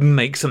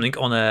make something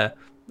on a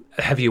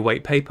heavier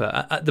weight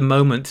paper. At the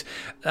moment,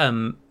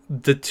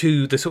 the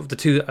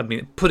two. I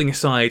mean, putting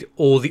aside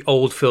all the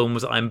old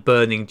films that I'm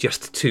burning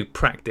just to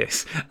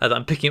practice, that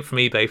I'm picking up from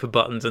eBay for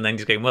buttons, and then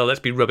just going, well, let's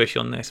be rubbish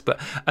on this.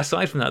 But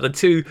aside from that, the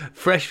two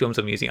fresh films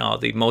I'm using are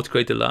the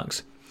Multigrade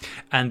Deluxe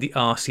and the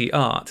RC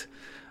Art.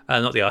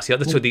 Not the RC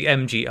Art, the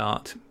MG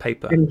Art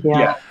paper.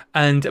 Yeah.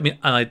 And I mean,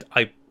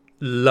 I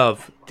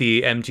love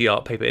the MG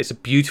Art paper. It's a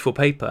beautiful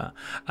paper,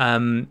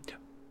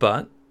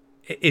 but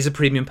it is a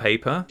premium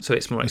paper, so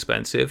it's more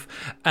expensive,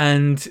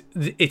 and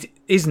it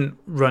isn't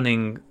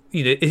running.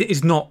 It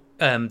is not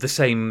the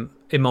same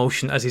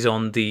emulsion as is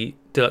on the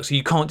Deluxe. So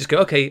you can't just go,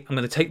 okay, I'm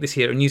going to take this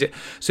here and use it.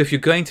 So if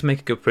you're going to make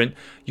a good print,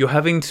 you're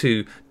having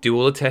to do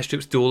all the test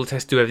strips, do all the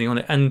tests, do everything on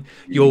it, and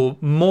you're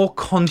more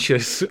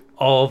conscious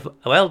of,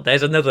 well,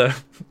 there's another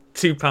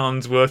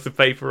 £2 worth of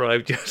paper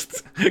I've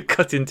just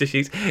cut into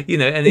sheets, and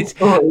it's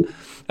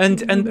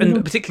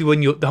and particularly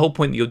when the whole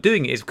point that you're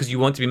doing it is because you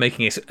want to be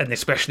making an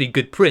especially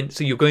good print,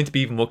 so you're going to be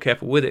even more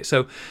careful with it.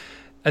 So,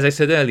 as I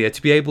said earlier,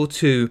 to be able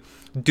to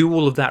do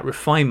all of that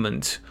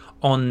refinement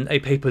on a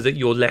paper that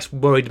you're less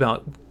worried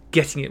about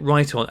getting it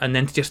right on, and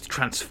then to just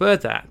transfer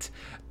that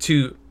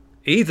to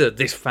either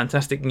this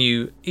fantastic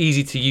new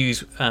easy to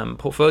use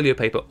portfolio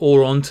paper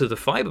or onto the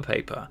fiber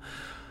paper,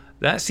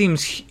 that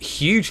seems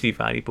hugely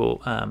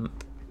valuable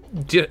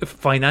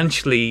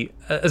financially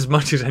as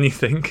much as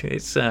anything.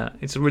 It's a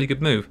really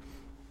good move.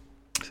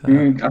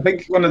 So. I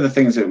think one of the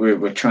things that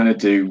we're trying to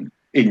do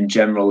in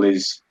general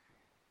is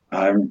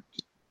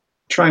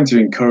trying to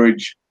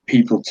encourage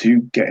people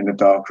to get in the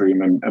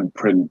darkroom and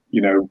print.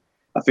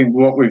 I think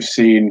what we've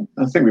seen,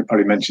 I think we've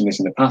probably mentioned this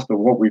in the past, but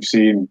what we've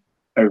seen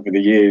over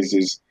the years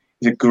is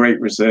a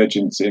great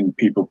resurgence in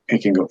people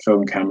picking up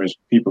film cameras,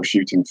 people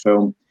shooting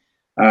film.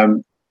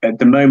 At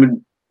the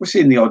moment, we're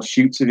seeing the odd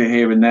shoots of it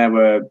here and there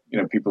where,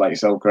 people like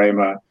yourself, Graham,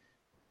 are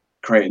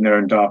creating their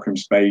own darkroom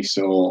space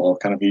or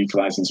kind of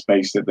utilising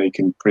space that they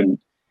can print.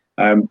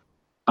 And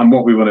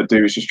what we want to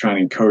do is just try and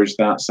encourage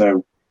that.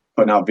 So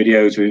putting out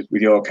videos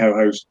with your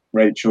co-host,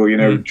 Rachel,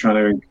 trying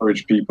to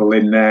encourage people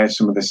in there,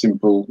 some of the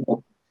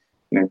simple,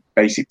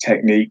 basic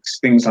techniques,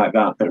 things like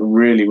that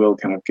really will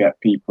kind of get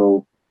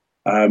people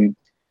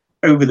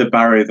over the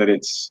barrier that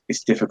it's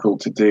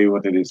difficult to do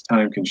or that it's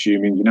time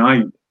consuming.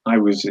 I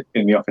was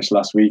in the office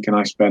last week and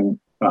I spent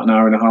about an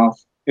hour and a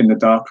half in the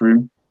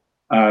darkroom.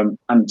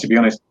 And to be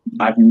honest,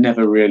 I've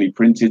never really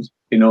printed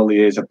in all the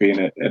years I've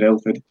been at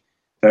Ilford.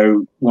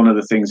 So one of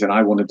the things that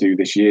I want to do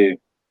this year,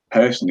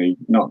 personally,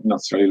 not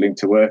necessarily linked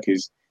to work,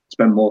 is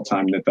spend more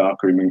time in the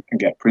darkroom and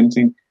get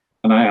printing.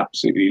 And I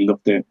absolutely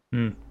loved it.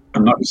 I'm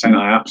not saying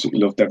I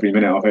absolutely loved every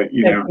minute of it.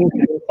 You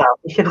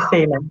should have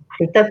seen him.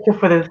 He was desperate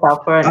for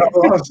himself, weren't he?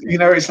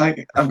 It's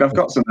like I've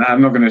got some there.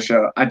 I'm not going to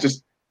show.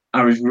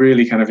 I was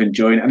really kind of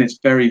enjoying it, and it's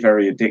very,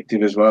 very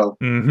addictive as well.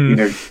 Mm-hmm.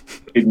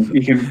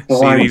 You can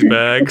see these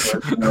bags.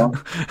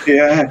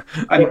 Yeah,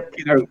 and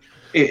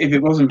if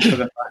it wasn't for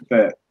the fact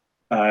that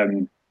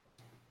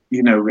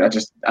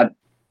I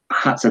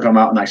had to come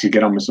out and actually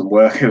get on with some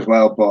work as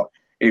well, but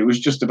it was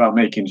just about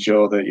making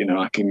sure that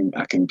I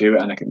can do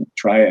it and I can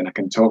try it and I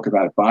can talk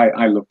about it. But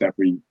I loved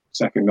every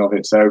second of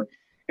it. So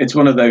it's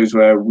one of those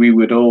where we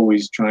would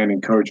always try and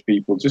encourage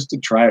people just to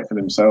try it for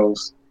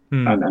themselves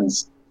and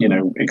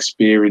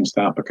experience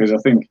that, because I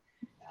think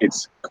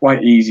it's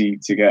quite easy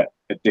to get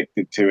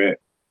addicted to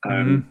it.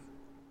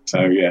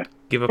 So yeah,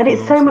 and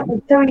it's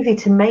so easy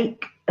to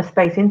make a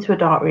space into a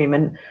darkroom.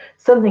 And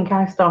something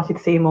I've started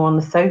to see more on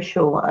the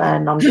social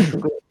and on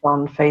different groups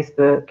on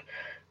Facebook,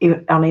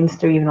 even on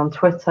Insta, even on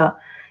Twitter,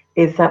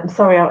 is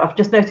sorry, I've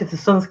just noticed the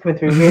sun's coming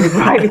through really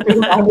brightly through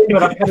my window,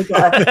 and I've kind of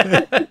got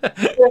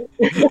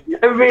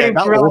a really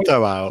bright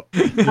auto out.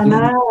 I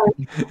know.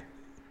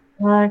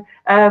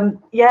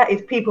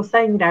 It's people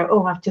saying,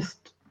 I've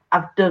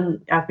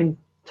been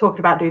talking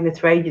about doing this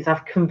for ages.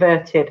 I've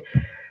converted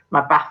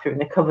my bathroom,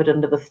 they're covered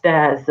under the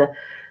stairs,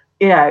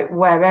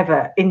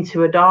 wherever,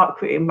 into a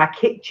dark room, my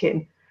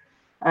kitchen,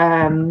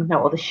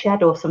 or the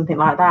shed or something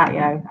like that.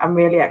 I'm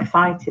really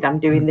excited. I'm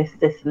doing this,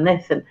 and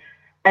this,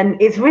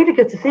 and it's really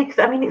good to see, because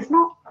it's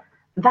not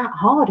that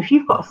hard. If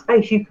you've got a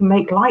space, you can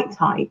make light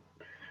type.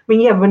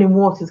 Running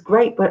water's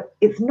great, but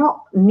it's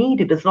not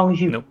needed as long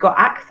as you've got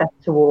access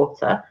to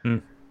water.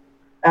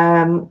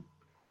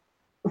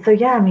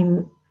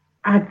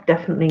 I'd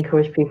definitely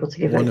encourage people to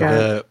give it a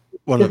go.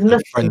 One of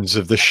the friends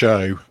of the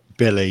show,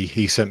 Billy,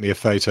 he sent me a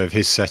photo of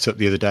his setup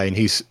the other day, and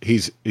he's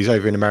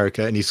over in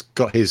America, and he's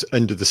got his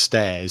under the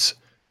stairs.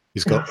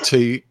 He's got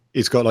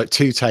like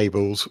two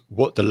tables.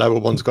 What the lower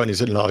one's got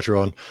his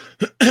enlarger on,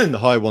 the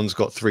high one's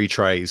got 3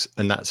 trays,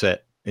 and that's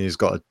it. And he's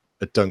got a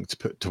dunk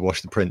to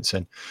wash the prints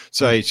in.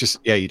 So it's just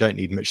you don't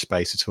need much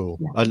space at all.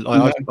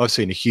 I've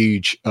seen a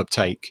huge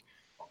uptake.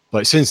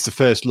 Like since the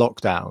first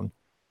lockdown,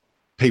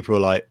 people are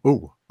like,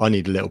 "Oh, I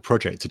need a little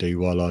project to do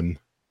while I'm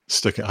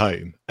stuck at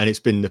home," and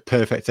it's been the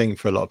perfect thing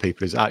for a lot of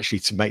people, is actually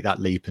to make that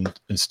leap and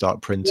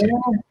start printing.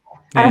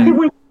 And I think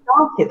when you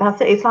start it,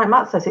 that's it. It's like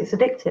Matt says, it's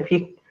addictive.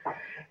 You'll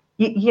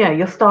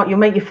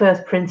make your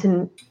first print,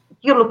 and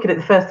you'll look at it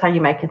the first time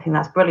you make it and think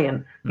that's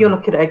brilliant. You'll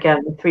look at it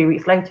again 3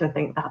 weeks later and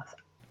think that's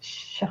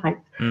shite.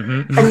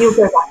 Mm-hmm. And you'll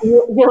go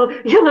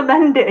back, you'll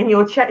amend it, and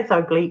you'll check.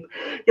 So bleep.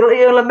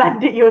 You'll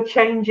amend it, you'll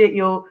change it,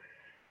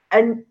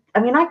 and I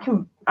mean,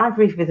 I've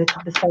revisited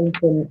the same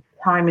thing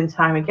time and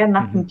time again.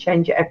 I can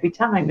change it every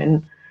time,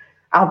 and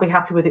I'll be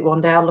happy with it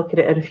one day. I'll look at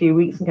it in a few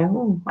weeks and go,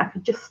 oh, I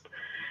could just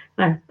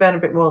burn a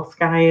bit more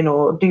sky in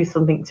or do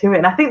something to it.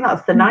 And I think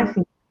that's the nice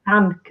thing. You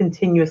can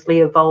continuously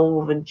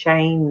evolve and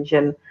change,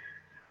 and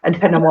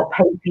depending on what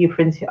paper you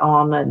print it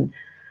on, and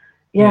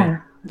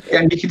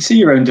and you can see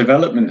your own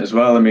development as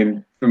well. I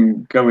mean,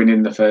 from going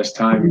in the first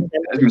time,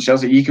 as Michelle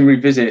said, you can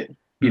revisit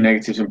your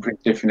negatives and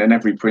print different, and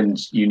every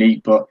print's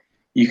unique, but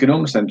you can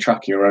almost then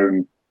track your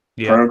own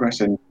progress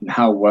and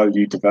how well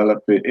you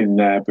develop it in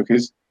there,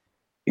 because,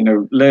 you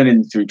know,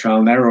 learning through trial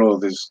and error,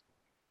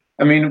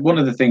 one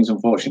of the things,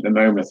 unfortunately, at the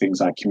moment, are things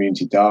like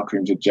community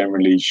darkrooms are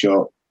generally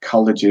shut.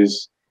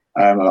 Colleges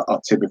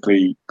are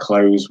typically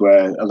closed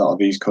where a lot of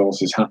these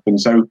courses happen.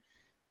 So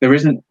there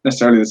isn't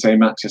necessarily the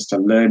same access to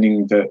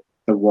learning that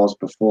there was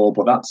before,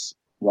 but that's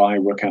why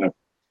we're kind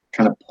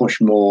of push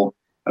more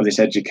of this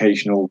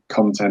educational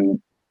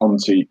content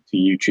onto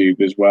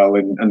YouTube as well,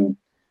 and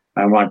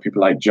why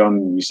people like John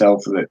and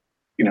yourself that,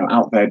 you know,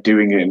 out there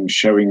doing it and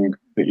showing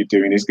that you're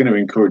doing is going to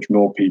encourage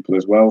more people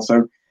as well.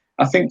 So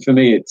I think for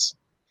me,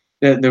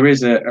 there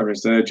is a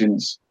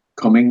resurgence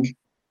coming.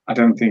 I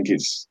don't think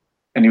it's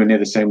anywhere near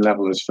the same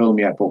level as film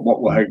yet, but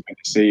what we're hoping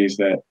to see is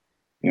that,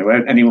 you know,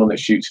 anyone that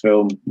shoots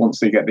film, once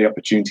they get the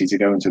opportunity to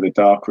go into the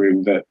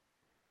darkroom, that,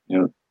 you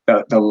know,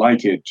 they'll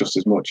like it just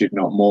as much, if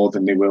not more,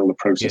 than they will the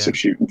process of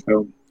shooting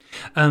film.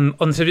 On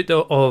the subject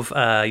of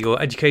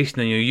your education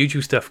and your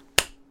YouTube stuff,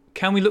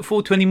 can we look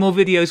forward to any more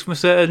videos from a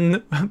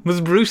certain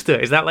Ms. Brewster?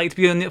 Is that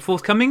likely to be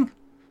forthcoming?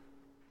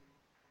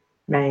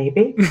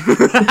 Maybe.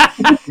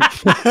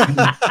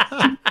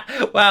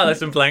 Wow, there's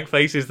some blank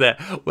faces there.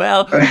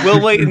 Well,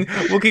 we'll wait and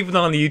we'll keep an eye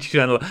on the YouTube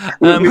channel.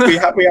 We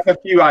have a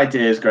few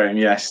ideas, Graham.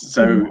 Yes.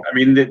 So I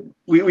mean,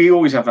 we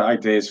always have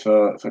ideas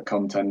for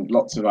content.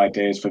 Lots of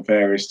ideas for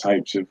various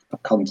types of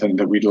content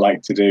that we'd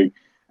like to do.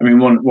 I mean,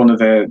 one of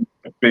the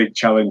big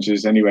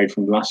challenges anyway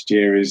from last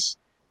year is,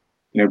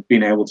 you know,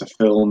 being able to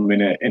film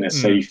in a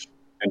safe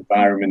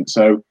environment.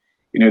 So,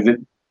 you know,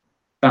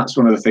 that's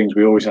one of the things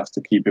we always have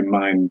to keep in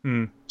mind,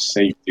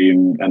 safety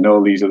and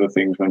all these other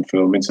things when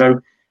filming.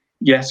 So,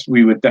 yes,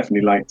 we would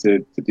definitely like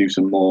to do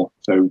some more.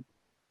 So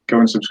go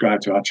and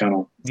subscribe to our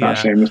channel.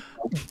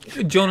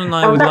 John and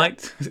I would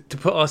like to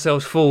put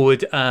ourselves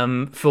forward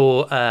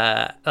for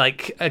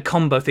like a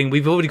combo thing.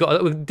 We've already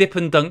got Dip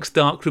and Dunk's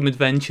Darkroom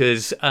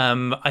Adventures.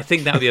 I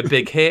think that would be a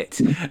big hit.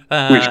 Which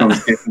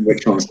one's Dip and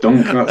which one's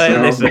Dunk?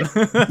 Listen.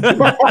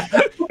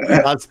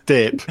 That's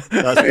Dip.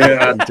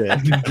 That's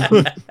Dip.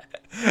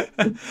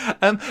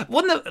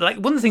 One of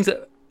the things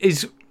that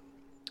is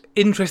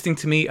interesting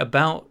to me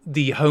about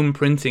the home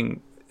printing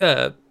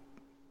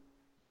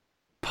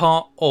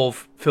part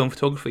of film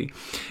photography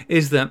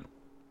is that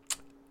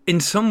in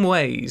some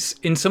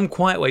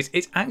quiet ways,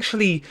 it's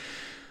actually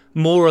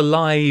more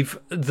alive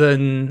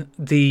than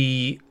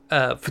the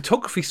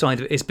photography side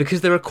of it is,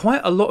 because there are quite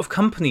a lot of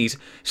companies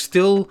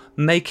still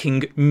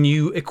making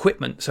new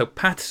equipment. So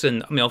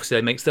Paterson, I mean, obviously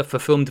they make stuff for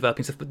film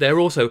developing stuff, but they're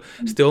also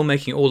still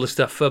making all the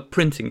stuff for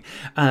printing.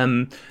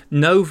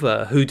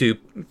 Nova, who do,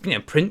 you know,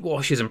 print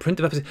washes and print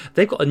developers,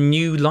 they've got a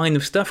new line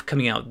of stuff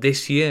coming out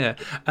this year.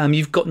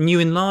 You've got new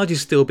enlargers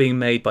still being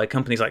made by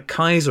companies like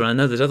Kaiser, and I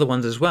know there's other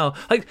ones as well.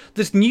 Like,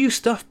 there's new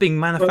stuff being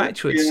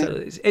manufactured.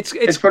 Well, So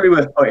it's probably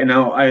worth pointing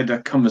out. I had a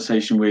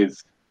conversation with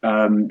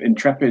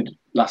Intrepid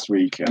last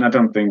week, and I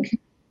don't think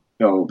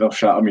they'll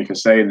shout at me for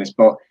saying this,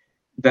 but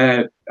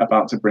they're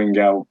about to bring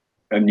out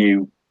a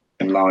new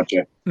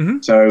enlarger.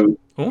 So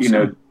awesome. You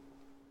know,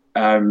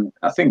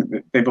 I think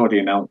that they've already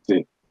announced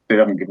it. They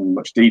haven't given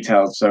much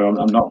details, so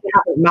I'm not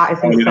breaking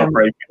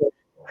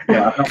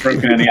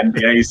any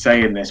NDAs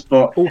saying this.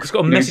 But it's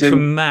got a message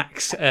from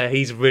Max.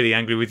 He's really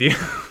angry with you.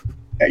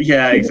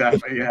 Yeah,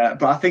 exactly. Yeah,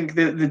 but I think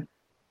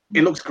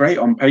it looks great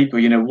on paper.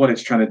 You know what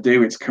it's trying to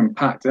do. It's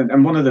compact,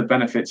 and one of the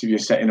benefits of you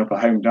setting up a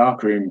home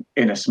darkroom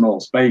in a small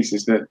space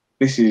is that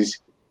this is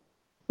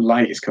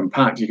light, is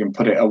compact. You can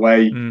put it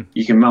away.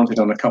 You can mount it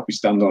on a copy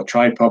stand or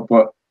tripod.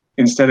 But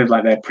instead of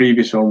like their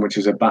previous one, which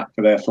was a back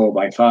for their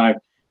 4x5,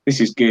 this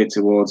is geared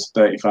towards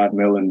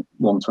 35mm and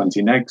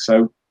 120 neg.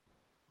 So,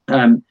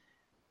 and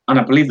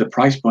I believe the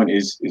price point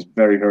is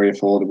very, very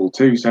affordable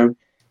too. So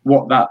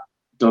what that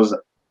does,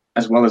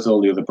 as well as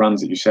all the other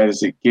brands that you said,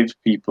 is it gives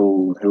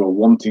people who are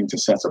wanting to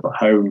set up at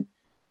home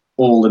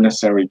all the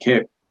necessary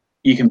kit.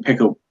 You can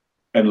pick up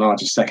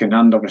enlargers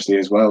secondhand, obviously,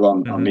 as well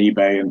on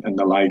eBay and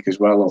the like as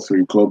well, or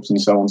through clubs and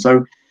so on.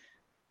 So,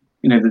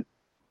 you know,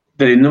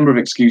 the number of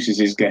excuses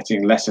is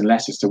getting less and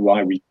less as to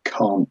why we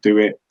can't do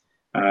it.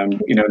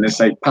 You know, and they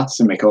say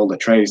Paterson make all the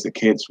trays, the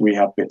kits. We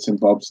have bits and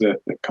bobs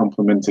that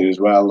complement it as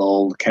well,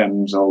 all the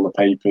chems, all the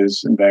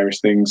papers and various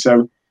things.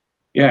 So,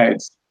 yeah,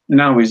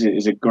 now is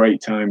a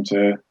great time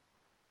to,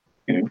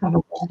 you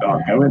know,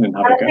 start going and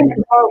have a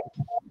go.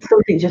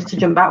 Something just to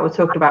jump back, we're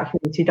talking about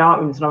community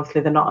darkrooms, and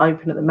obviously they're not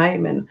open at the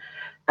moment.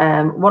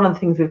 One of the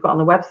things we've got on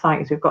the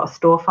website is we've got a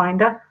store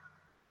finder.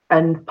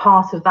 And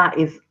part of that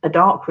is a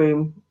dark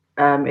room,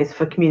 is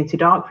for community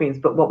dark rooms.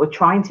 But what we're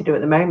trying to do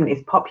at the moment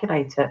is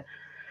populate it.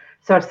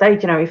 So I'd say,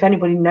 if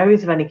anybody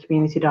knows of any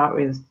community dark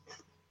rooms,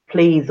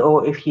 please,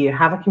 or if you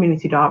have a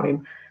community dark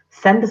room,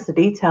 send us the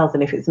details.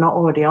 And if it's not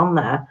already on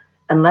there,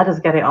 and let us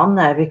get it on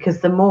there,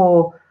 because the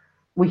more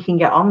we can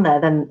get on there,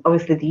 then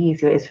obviously the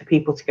easier it is for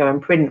people to go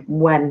and print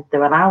when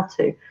they're allowed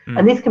to.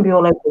 And these can be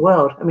all over the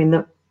world. I mean,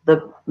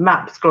 the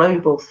map's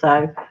global,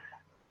 so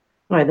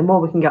the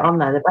more we can get on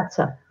there, the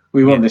better.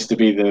 We want this to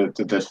be the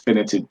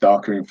definitive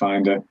darkroom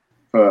finder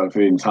for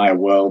the entire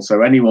world.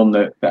 So anyone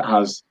that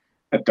has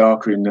a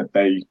darkroom that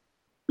they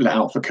let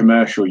out for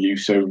commercial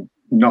use, so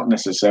not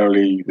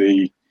necessarily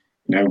the,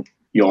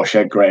 your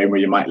shed, Graham, where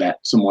you might let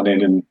someone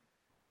in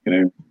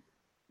and,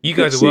 you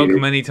guys are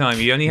welcome anytime.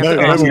 You only have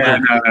to ask.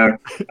 No.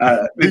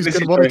 Who's going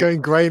to want to go in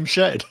Graham's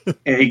shed?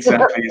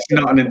 Exactly. It's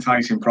not an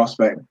enticing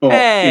prospect. But,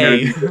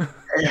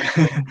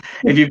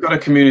 if you've got a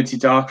community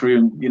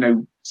darkroom,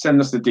 send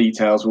us the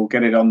details. We'll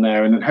get it on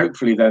there. And then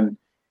hopefully then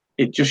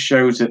it just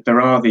shows that there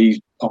are these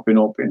popping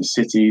up in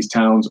cities,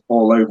 towns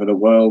all over the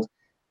world.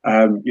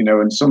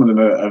 And some of them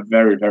are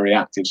very, very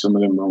active. Some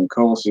of them run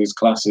courses,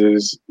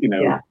 classes,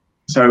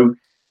 So,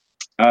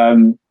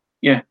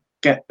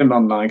 get them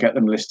online, get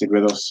them listed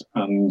with us,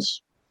 and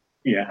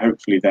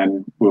hopefully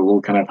then we'll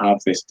kind of have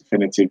this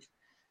definitive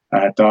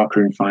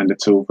darkroom finder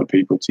tool for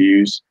people to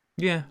use.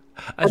 Yeah,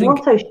 and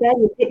also share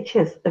your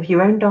pictures of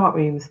your own dark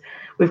rooms.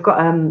 We've got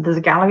there's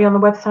a gallery on the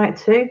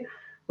website too,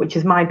 which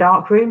is My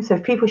Darkroom. So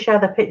if people share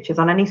their pictures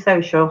on any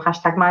social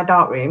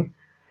 #MyDarkroom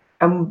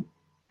and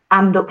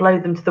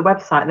upload them to the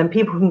website, then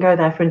people can go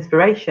there for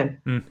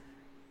inspiration.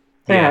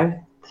 So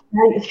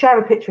share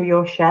a picture of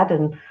your shed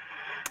and.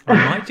 I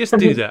might just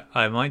do that.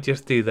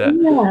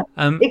 Yeah.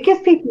 It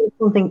gives people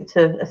something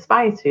to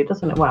aspire to,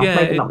 doesn't it? Well,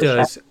 maybe not it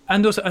does.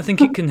 And also, I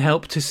think it can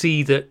help to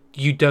see that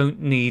you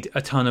don't need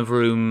a ton of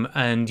room,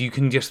 and you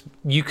can,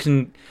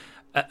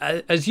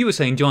 as you were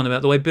saying, John,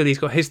 about the way Billy's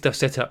got his stuff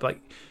set up, like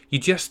you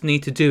just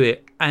need to do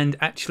it. And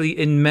actually,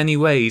 in many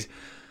ways,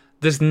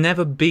 there's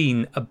never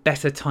been a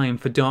better time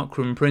for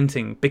darkroom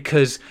printing,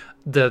 because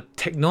the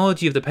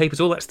technology of the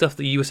papers, all that stuff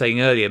that you were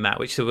saying earlier, Matt,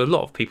 which to a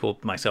lot of people,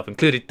 myself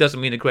included,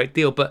 doesn't mean a great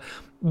deal, but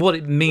what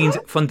it means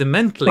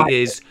fundamentally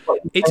is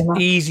it's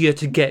easier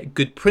to get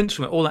good prints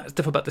from it. All that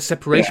stuff about the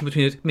separation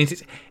between it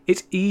means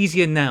it's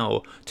easier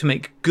now to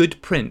make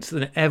good prints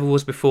than it ever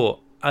was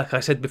before. Like I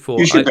said before,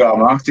 you should do our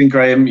marketing,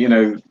 Graham.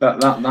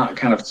 That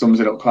kind of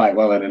sums it up quite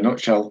well in a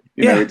nutshell.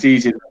 It's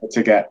easier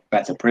to get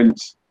better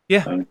prints.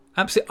 Yeah,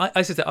 absolutely.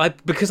 I said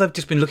that because I've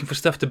just been looking for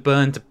stuff to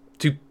burn to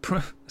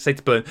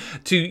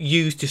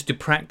use just to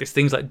practice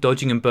things like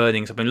dodging and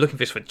burning. So I've been looking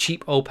for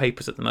cheap old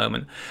papers at the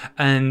moment,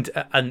 and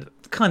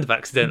kind of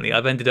accidentally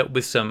I've ended up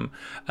with some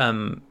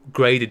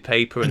graded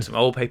paper and some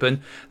old paper, and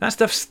that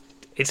stuff's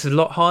it's a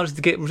lot harder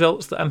to get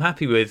results that I'm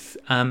happy with.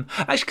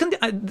 Actually,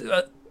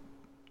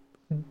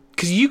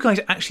 because you guys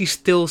actually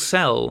still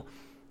sell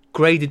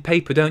graded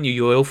paper, don't you?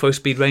 Your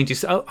IlfoSpeed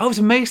ranges. I was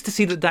amazed to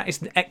see that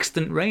is an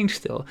excellent range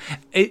still.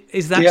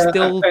 Is that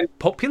still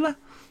popular?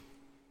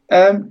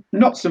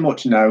 Not so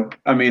much, no.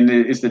 I mean,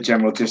 is the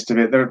general gist of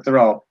it. There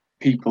are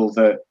people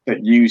that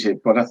use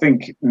it, but I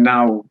think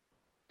now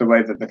the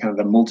way that the kind of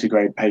the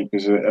multigrade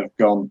papers have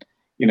gone,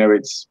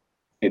 it's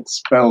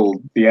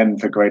spelled the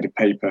end for graded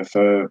paper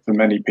for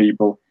many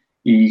people.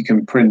 You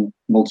can print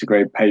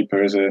multigrade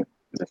paper as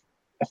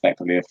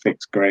effectively a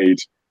fixed grade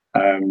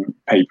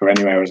paper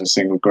anywhere as a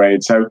single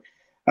grade. So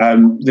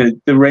the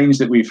range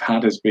that we've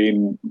had has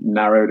been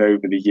narrowed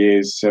over the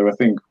years. So I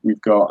think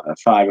we've got a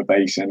fiber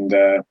base and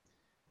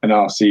an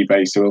RC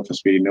base, so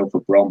IlfoSpeed and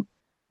IlfoBrom.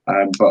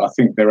 But I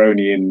think they're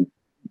only in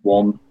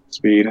one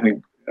speed. I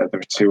think there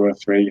are 2 or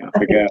 3. I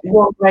forget.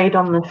 One grade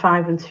on the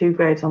 5 and 2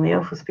 grades on the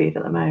IlfoSpeed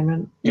at the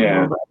moment.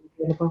 Yeah.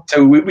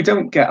 So we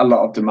don't get a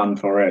lot of demand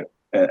for it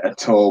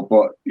at all.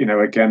 But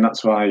again,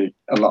 that's why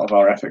a lot of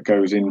our effort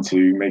goes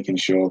into making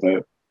sure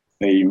that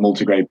the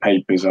multigrade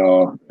papers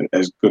are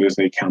as good as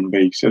they can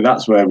be. So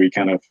that's where we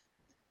kind of,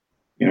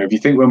 if you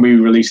think when we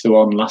released the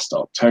one last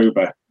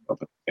October, or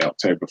the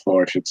October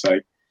before, I should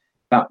say,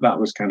 that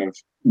was kind of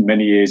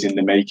many years in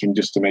the making,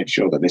 just to make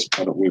sure that this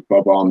product would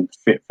bob on,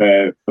 fit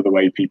for the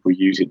way people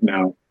use it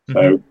now.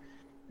 So,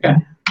 yeah.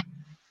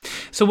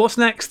 So what's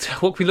next?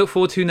 What can we look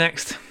forward to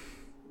next?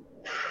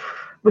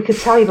 We could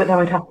tell you, but then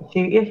we'd have to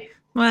shoot you.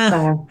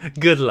 Well,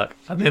 good luck.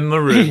 I'm in my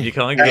room. You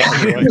can't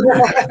get me.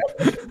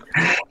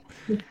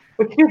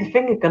 We can do the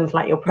finger guns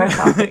like your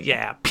profile.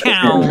 Yeah.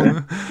 Pow.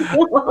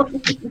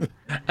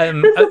 There's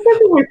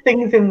several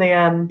things in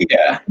the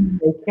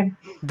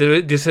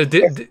There's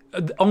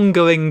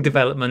ongoing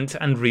development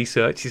and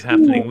research is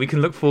happening. We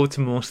can look forward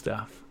to more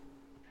stuff.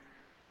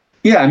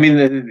 Yeah, I mean,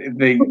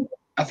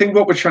 I think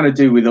what we're trying to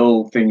do with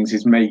all things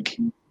is make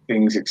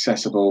things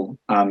accessible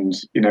and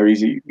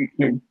easy.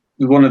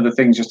 One of the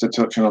things, just to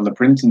touch on the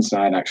printing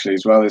side actually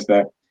as well, is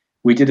that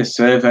we did a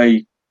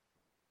survey,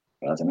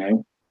 I don't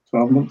know,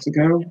 12 months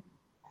ago.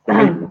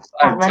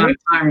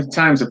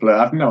 Time's a blur.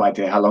 I have no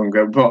idea how long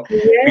ago, but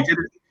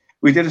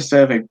we did a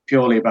survey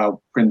purely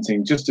about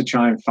printing, just to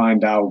try and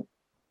find out,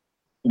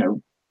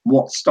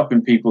 what's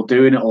stopping people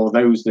doing it, or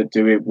those that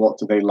do it, what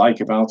do they like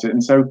about it?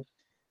 And so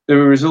there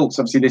were results.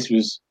 Obviously, this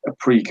was a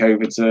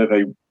pre-COVID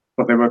survey,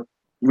 but they were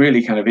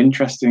really kind of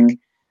interesting.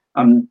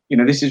 And,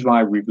 this is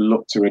why we've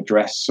looked to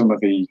address some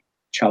of the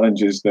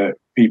challenges that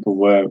people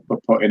were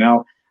putting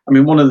out. I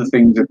mean, one of the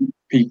things that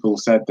people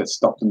said that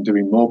stopped them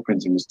doing more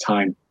printing was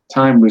time.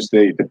 Time was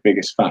the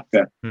biggest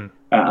factor.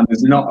 And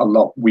there's not a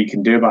lot we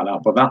can do about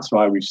that. But that's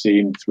why we've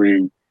seen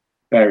through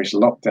various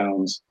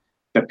lockdowns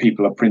that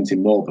people are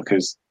printing more,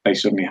 because they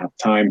suddenly have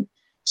time.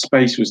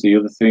 Space was the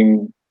other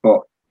thing.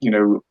 But,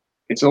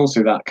 it's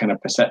also that kind of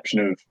perception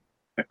of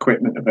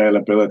equipment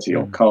availability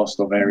or cost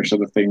or various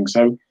other things.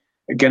 So,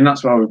 again,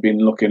 that's why we've been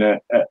looking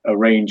at a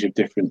range of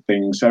different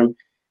things. So,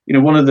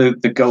 one of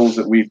the goals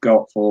that we've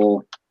got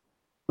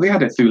we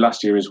had it through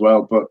last year as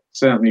well, but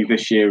certainly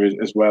this year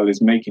as well,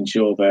 is making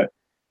sure that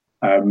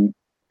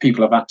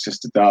people have access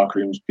to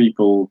darkrooms.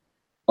 People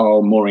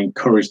are more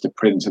encouraged to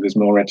print, so there's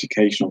more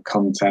educational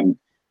content.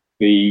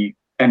 Any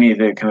of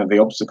the kind of the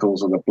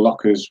obstacles or the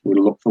blockers,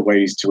 we'll look for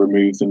ways to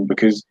remove them,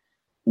 because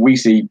we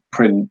see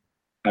print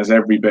as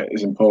every bit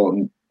as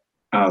important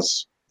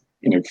as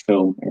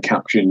film and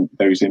capturing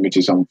those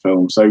images on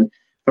film. So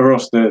for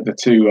us, the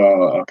two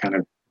are kind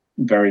of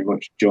very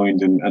much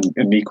joined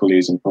and equally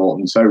as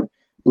important. So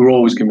we're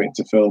always committed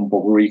to film,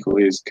 but we're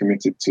equally as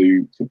committed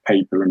to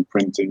paper and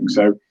printing.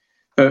 So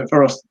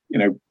for us,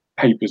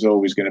 paper is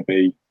always going to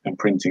be, and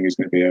printing is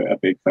going to be a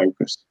big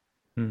focus.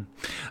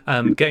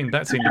 Getting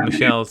back to what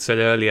Michelle said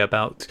earlier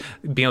about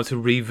being able to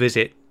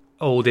revisit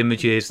old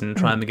images and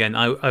try them again.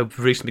 I've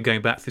recently been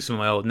going back through some of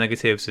my old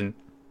negatives and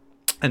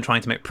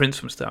trying to make prints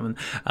from stuff, and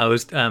I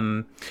was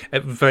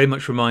very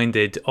much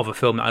reminded of a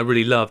film that I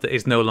really love that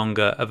is no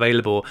longer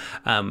available,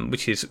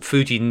 which is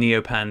Fuji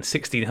Neopan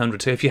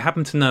 1600. So if you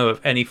happen to know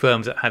of any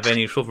firms that have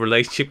any sort of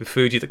relationship with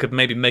Fuji that could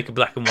maybe make a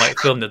black and white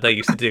film that they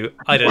used to do,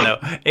 I don't know,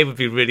 it would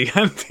be really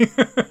handy.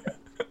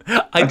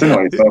 I don't know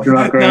what you're talking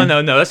about, Graham.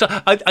 No. That's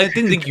not, I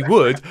didn't think you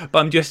would, but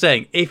I'm just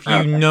saying, if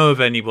you know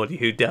of anybody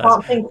who does, I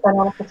can't think of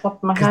anyone off the top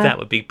of my head. Because that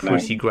would be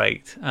pretty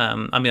great. I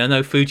mean, I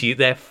know Fuji,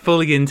 they're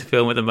fully into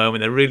film at the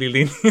moment. They're really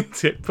leaning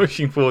into it,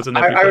 pushing forward on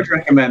everything. I would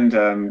recommend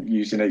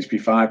using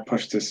HP5,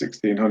 push to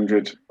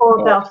 1600.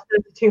 Or down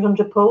to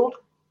 200 pulled.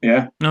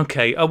 Yeah.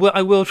 Okay, I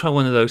will try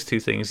one of those two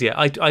things. Yeah,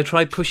 I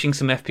tried pushing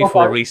some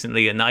FP4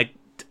 recently, and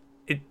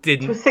it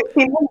didn't. To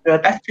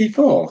 1600?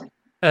 FP4?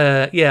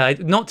 Yeah,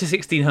 not to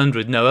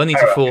 1600, no, only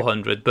to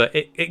 400, but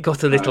it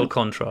got a little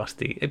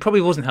contrasty. It probably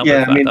wasn't helping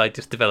the fact that I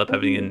just develop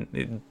everything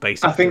in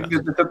basic. I think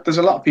there's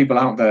a lot of people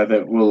out there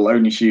that will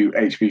only shoot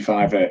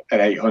HP5 at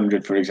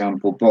 800, for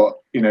example, but,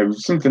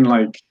 something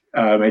like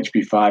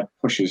HP5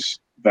 pushes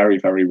very,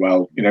 very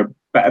well,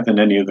 better than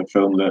any other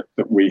film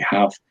that we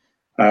have.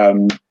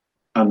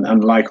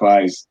 And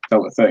likewise,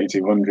 Delta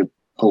 3200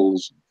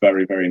 pulls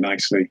very, very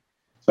nicely.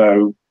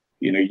 So,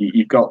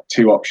 you've got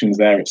two options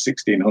there at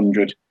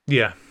 1600.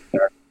 Yeah.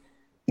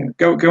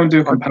 Go and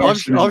do a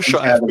comparison. I've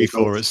shot FP4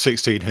 at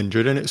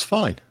 1600 and it's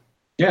fine.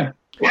 Yeah.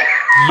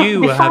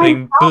 You were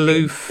having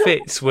blue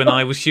fits when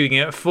I was shooting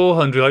it at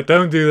 400. Like,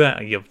 don't do that.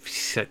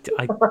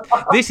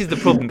 This is the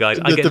problem, guys.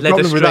 I get led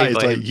astray. The problem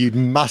with that is you'd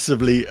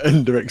massively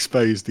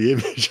underexpose the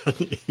image.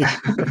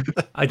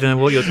 I don't know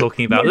what you're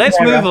talking about. Let's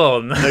move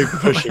on. No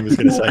pushing was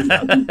going to say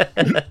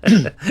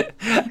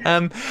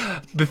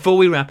that. Before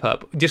we wrap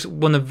up, just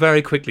want to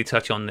very quickly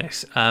touch on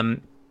this.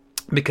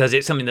 Because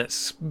it's something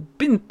that's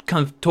been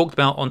kind of talked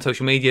about on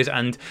social medias,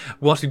 and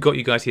whilst we've got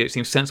you guys here, it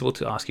seems sensible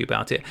to ask you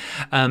about it.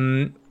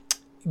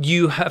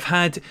 You have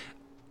had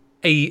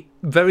a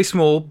very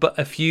small but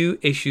a few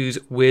issues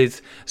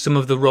with some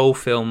of the roll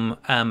film,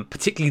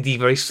 particularly the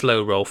very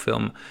slow roll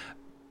film.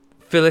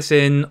 Fill us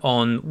in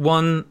on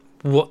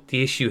what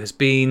the issue has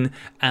been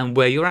and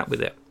where you're at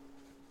with it.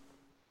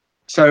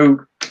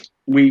 So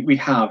we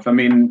have. I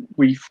mean,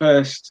 we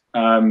first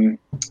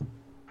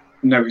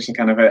noticed a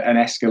kind of an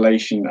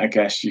escalation, I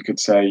guess you could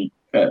say,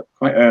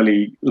 quite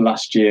early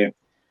last year.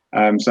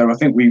 So I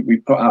think we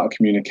put out a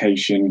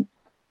communication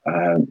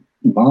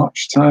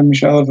March time,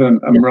 Michelle, if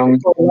I'm wrong.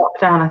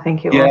 Lockdown, I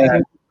think it was. Yeah,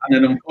 and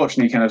then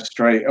unfortunately, kind of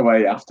straight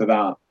away after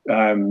that,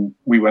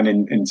 we went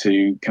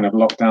into kind of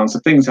lockdown. So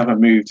things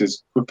haven't moved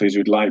as quickly as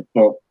we'd like.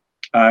 But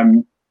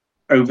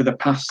over the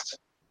past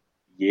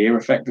year,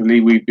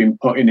 effectively, we've been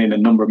putting in a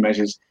number of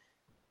measures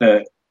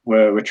that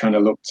we're trying to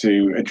look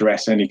to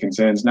address any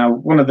concerns. Now,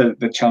 one of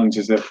the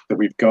challenges that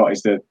we've got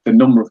is that the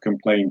number of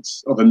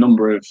complaints or the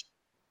number of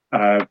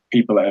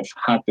people that have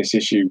had this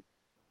issue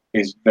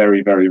is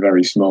very, very,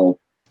 very small.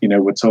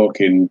 We're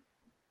talking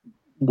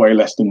way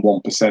less than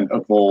 1%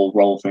 of all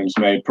roll films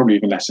made, probably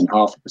even less than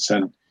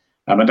 0.5%.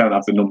 I don't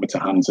have the number to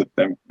hand, so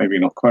maybe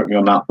not quote me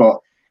on that, but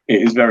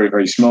it is very,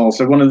 very small.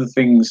 So one of the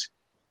things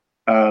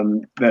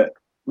that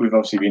we've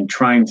obviously been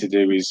trying to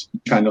do is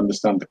trying to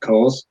understand the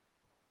cause,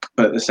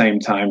 but at the same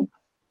time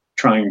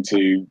trying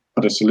to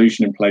put a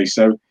solution in place.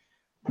 So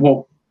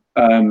what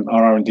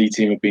our R&D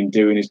team have been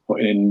doing is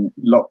putting in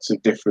lots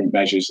of different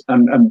measures,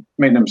 and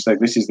make no mistake,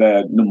 this is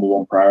their number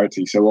one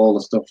priority. So all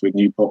the stuff with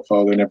new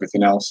portfolio and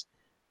everything else,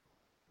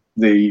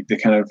 the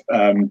kind of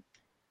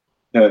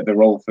the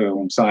roll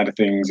film side of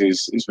things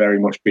is very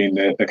much being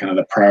the kind of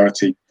the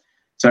priority.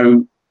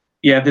 So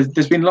yeah,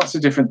 there's been lots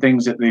of different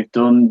things that they've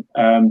done,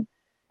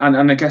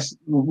 and I guess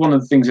one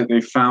of the things that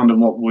they've found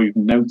and what we've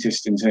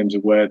noticed in terms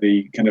of where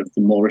the kind of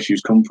the more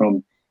issues come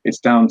from, it's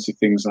down to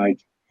things like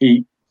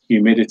heat,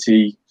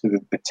 humidity, to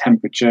the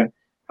temperature,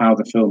 how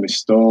the film is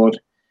stored,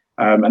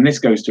 and this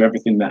goes to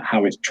everything that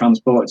how it's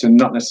transported, and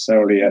not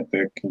necessarily at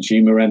the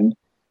consumer end.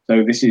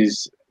 So this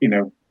is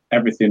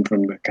everything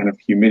from the kind of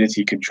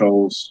humidity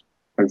controls,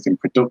 both in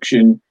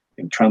production,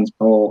 in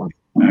transport,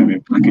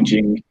 in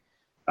packaging,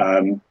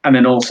 and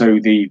then also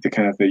the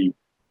kind of the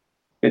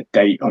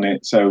date on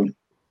it. So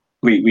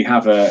we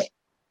have a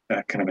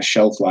kind of a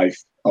shelf life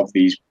of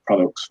these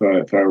products for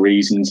a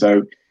reason.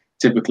 So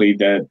typically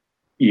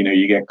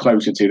you get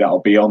closer to that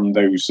or beyond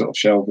those sort of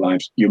shelf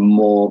lives, you're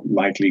more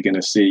likely going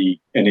to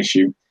see an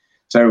issue.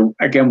 So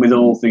again, with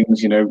all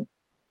things,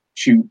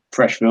 shoot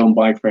fresh film,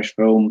 buy fresh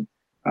film,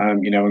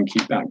 and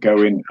keep that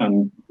going,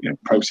 and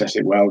process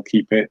it well,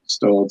 keep it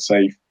stored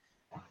safe.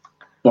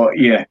 But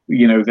yeah,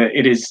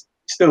 it is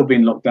still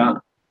being looked at,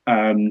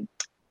 and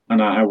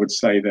I would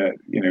say that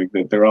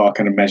that there are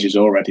kind of measures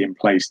already in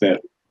place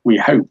that we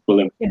hope will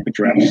have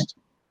addressed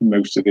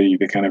most of the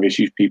kind of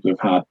issues people have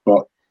had.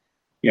 But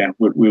yeah,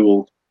 we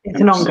will. It's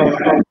an ongoing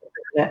process,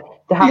 isn't it?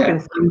 There have been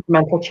some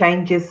incremental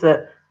changes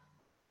that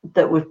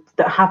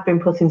have been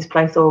put into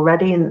place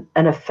already and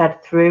have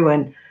fed through,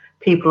 and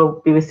people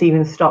will be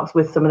receiving stocks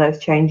with some of those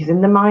changes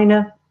in the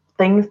minor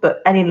things,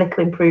 but any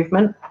little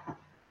improvement,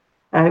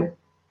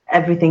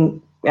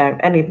 everything,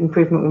 any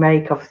improvement we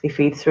make obviously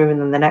feeds through,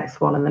 and then the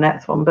next one and the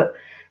next one. But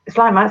it's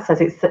like Matt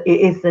says, it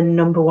is the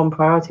number one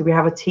priority. We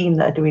have a team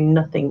that are doing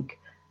nothing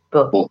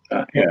but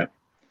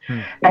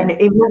and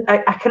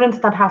I can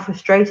understand how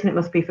frustrating it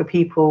must be for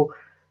people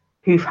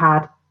who've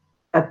had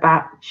a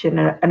batch and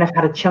have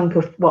had a chunk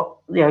of what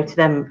to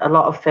them a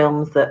lot of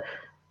films that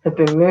have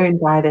been ruined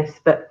by this.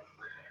 But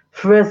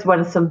for us,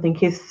 when something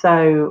is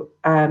so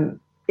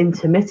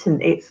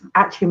intermittent, it's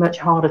actually much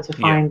harder to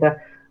find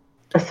a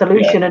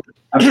solution. And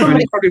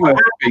somebody has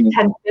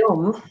 10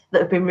 films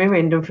that have been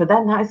ruined, and for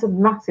them that is a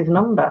massive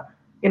number.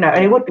 And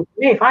it would be for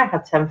me if I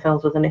had 10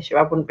 films with an issue,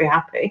 I wouldn't be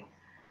happy.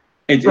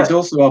 It's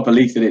also our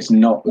belief that it's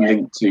not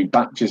linked to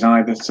batches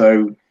either.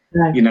 So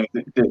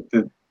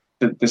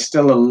there's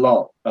still a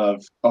lot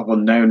of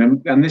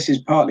unknown, and this is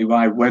partly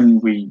why when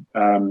we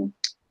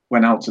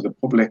went out to the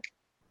public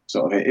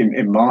sort of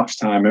in March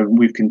time, and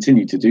we've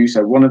continued to do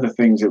so, one of the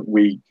things that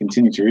we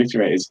continue to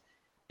reiterate is,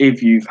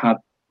 if you've had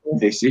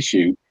this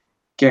issue,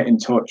 get in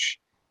touch,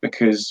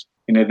 because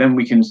then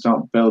we can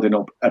start building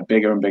up a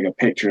bigger and bigger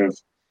picture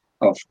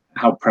of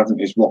how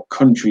prevalent is, what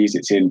countries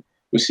it's in.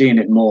 We're seeing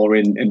it more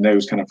in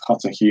those kind of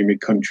hotter,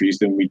 humid countries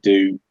than we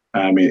do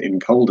in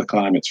colder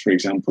climates, for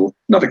example.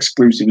 Not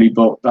exclusively,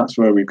 but that's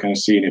where we've kind of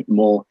seen it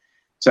more.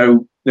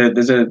 So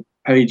there's a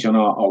page on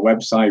our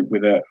website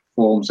with a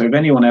form. So if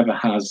anyone ever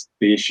has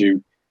the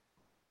issue,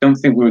 don't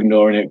think we're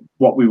ignoring it.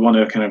 What we want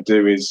to kind of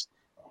do is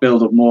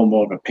build up more and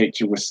more of a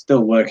picture. We're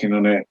still working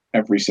on it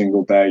every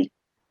single day.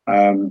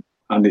 And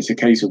it's a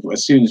case of,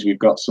 as soon as we've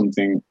got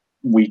something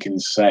we can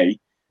say,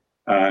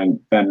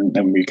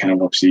 then we kind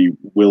of obviously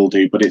will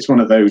do. But it's one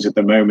of those at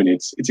the moment,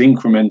 it's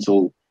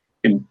incremental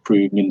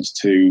improvements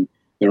to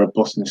the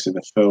robustness of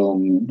the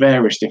film,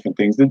 various different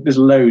things. There's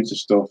loads of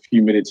stuff,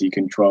 humidity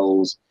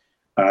controls,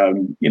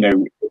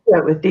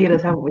 with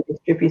dealers, haven't we?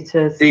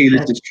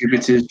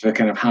 Distributors for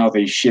kind of how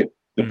they ship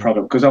the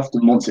product, because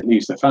often once it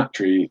leaves the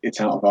factory,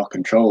 it's out of our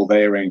control.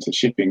 They arrange the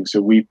shipping,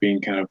 so we've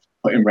been kind of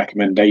putting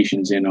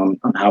recommendations in on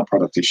how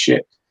product is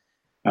shipped.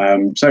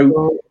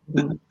 So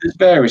there's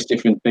various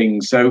different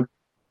things. So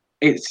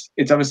it's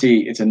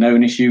obviously it's a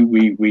known issue.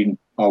 We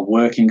are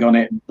working on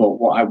it, but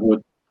what I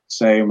would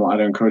say and what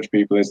I'd encourage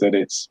people is that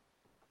it's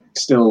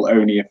still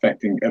only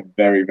affecting a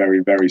very, very,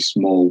 very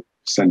small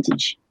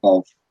percentage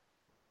of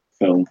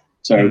film.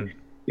 So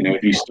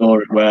if you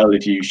store it well,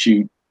 if you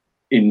shoot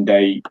in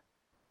date,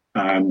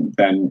 then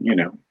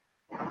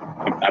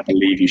I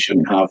believe you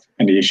shouldn't have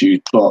any issues.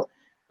 But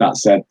that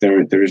said,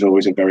 there is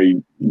always a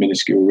very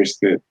minuscule risk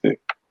that it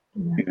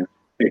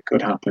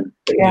could happen.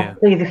 Yeah,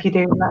 please, if you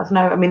do, let us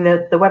know. I mean,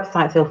 the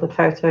website's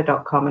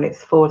ilfordphoto.com, and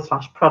it's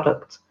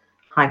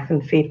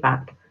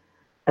 /product-feedback,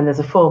 and there's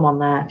a form on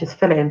there. Just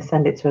fill it in,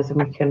 send it to us,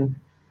 and we can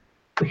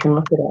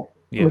look at it.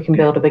 Yeah. We can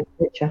build a big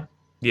picture.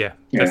 Yeah,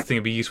 that's the thing.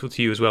 It'd be useful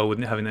to you as well,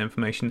 wouldn't it, having that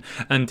information?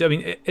 And I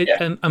mean,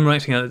 I'm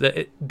writing out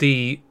that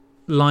the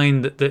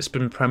line that's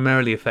been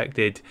primarily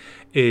affected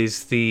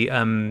is the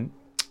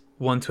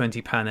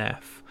 120 Pan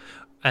F.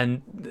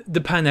 And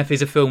the Pan F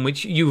is a film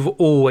which you've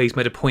always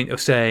made a point of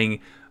saying,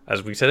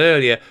 as we said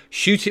earlier,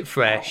 shoot it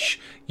fresh,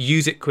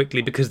 use it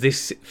quickly, because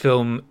this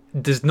film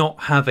does not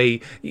have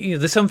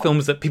there's some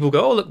films that people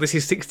go, oh look, this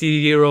is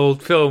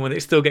 60-year-old film and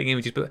it's still getting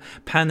images, but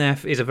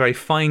Pan-F is a very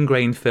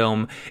fine-grained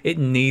film. It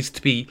needs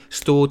to be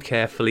stored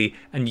carefully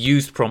and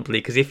used promptly,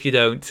 because if you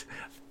don't,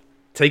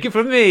 take it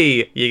from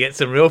me, you get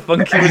some real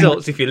funky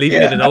results if you leave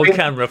it in an old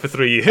camera for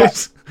 3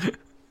 years.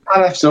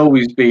 Pan-F's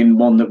always been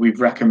one that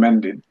we've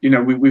recommended.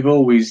 We've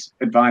always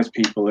advised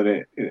people that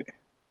it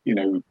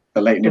the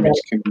latent image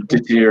can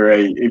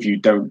deteriorate if you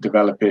don't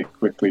develop it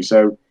quickly.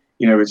 So,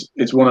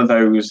 it's one of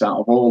those, out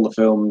of all the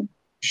film,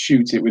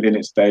 shoot it within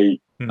its day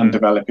and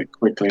develop it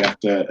quickly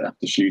after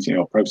shooting,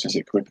 or process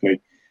it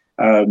quickly.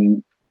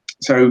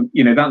 So,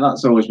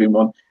 that's always been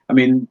one. I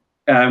mean,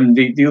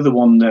 the other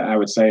one that I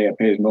would say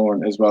appears more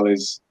as well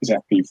is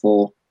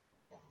FP4.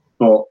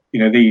 But,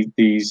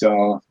 these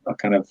are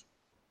kind of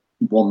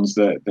ones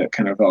that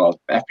kind of are.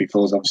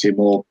 FP4 is obviously a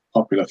more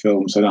popular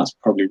film, so that's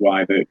probably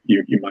why that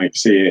you might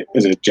see it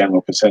as a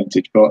general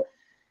percentage. But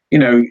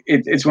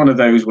it's one of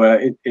those where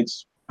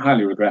it's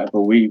highly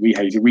regrettable. We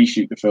hate it. We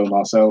shoot the film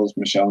ourselves,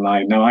 Michelle and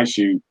I. Now I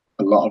shoot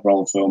a lot of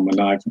roll film, and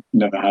I've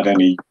never had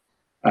any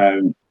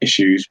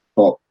issues.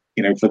 But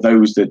for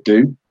those that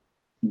do,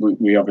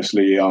 we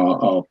obviously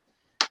are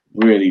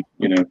really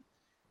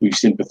we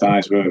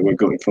sympathise. We're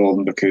gutted for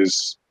them,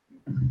 because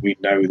we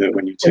know that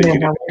when you take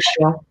it.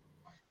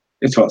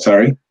 It's what?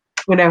 Sorry.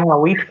 We know how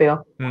we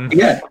feel.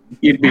 Yeah,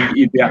 you'd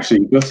be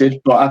absolutely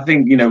gutted. But I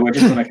think we're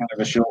just going to kind of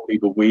assure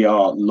people we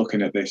are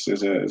looking at this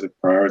as a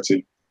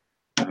priority.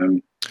 So.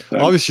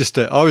 I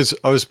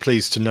was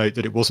pleased to note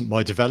that it wasn't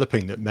my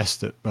developing that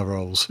messed up my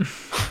roles,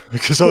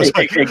 because I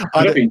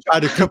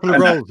had a couple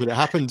of roles that it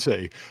happened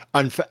to,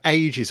 and for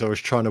ages I was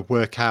trying to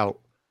work out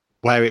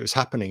where it was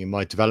happening in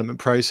my development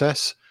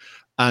process,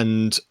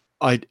 and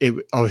I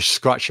was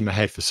scratching my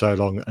head for so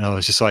long, and I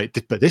was just like,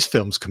 but this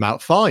film's come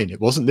out fine. It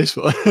wasn't this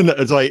one. And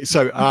it's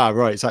like,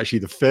 right, it's actually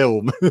the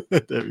film.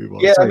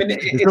 Yeah, so, I mean,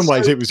 in some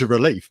ways, it was a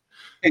relief.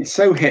 It's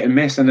so hit and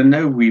miss, and I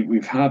know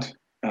we've had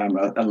a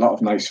lot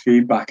of nice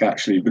feedback,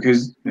 actually,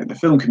 because the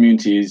film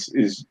community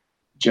is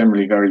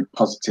generally very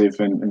positive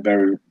and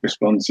very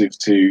responsive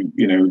to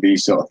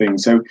these sort of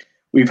things. So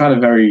we've had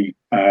a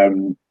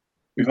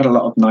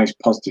lot of nice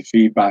positive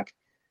feedback.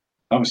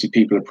 Obviously,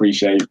 people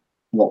appreciate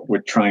what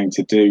we're trying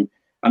to do,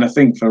 and I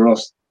think for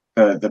us,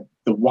 the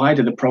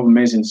wider the problem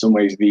is, in some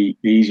ways, the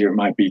easier it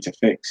might be to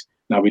fix.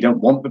 Now, we don't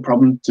want the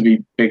problem to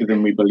be bigger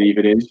than we believe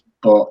it is,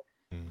 but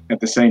at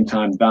the same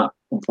time, that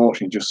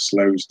unfortunately just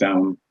slows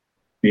down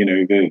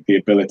the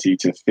ability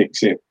to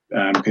fix it,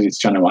 because it's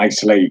trying to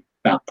isolate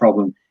that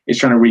problem. It's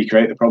trying to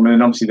recreate the problem,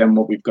 and obviously then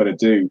what we've got to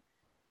do,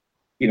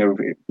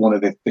 one of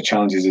the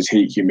challenges is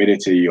heat,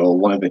 humidity, or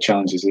one of the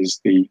challenges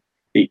is the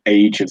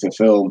age of the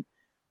film.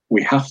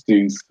 We have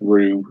to,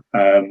 through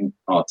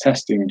our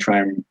testing, try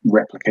and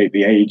replicate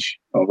the age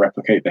or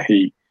replicate the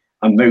heat,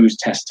 and those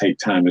tests take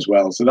time as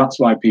well. So that's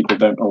why people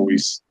don't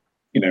always,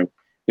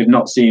 they've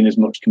not seen as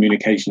much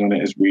communication on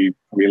it as we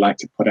like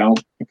to put out,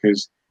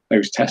 because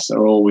those tests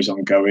are always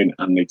ongoing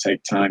and they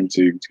take time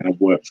to kind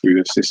of work through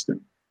the system.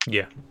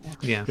 Yeah.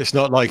 It's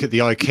not like at the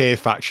IKEA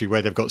factory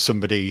where they've got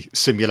somebody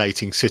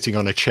simulating sitting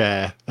on a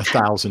chair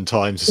 1,000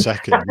 times a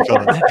second.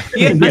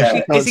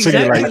 It's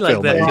exactly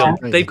like that, John.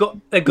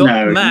 They've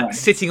got Matt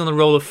sitting on a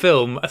roll of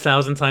film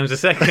 1,000 times a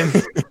second.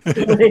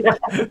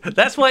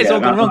 That's why it's all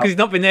gone wrong, because he's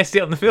not been there to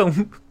sit on the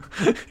film.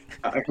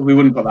 We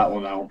wouldn't put that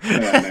one out.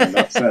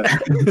 That's,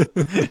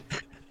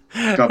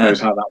 God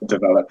knows how that would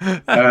develop.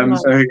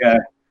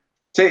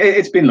 So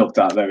it's been looked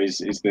at, though,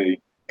 as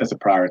a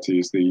priority,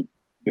 is the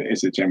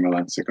general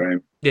answer,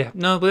 Graham. Yeah,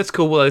 no, but that's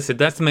cool. Well, I said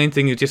that's the main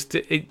thing.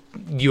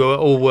 You are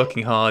all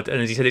working hard, and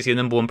as you said, it's your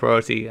number one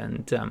priority.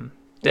 And and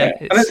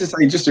as I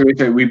say, just to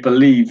reiterate, we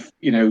believe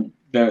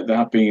there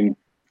have been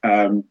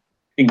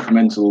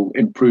incremental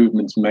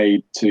improvements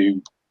made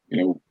to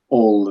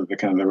all of the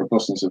kind of the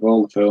robustness of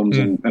all the films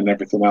and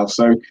everything else.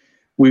 So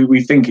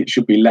we think it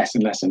should be less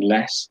and less and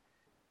less.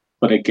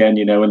 But again,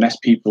 unless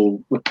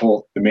people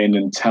report them in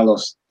and tell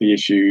us the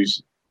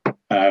issues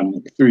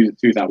through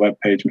that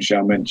webpage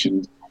Michelle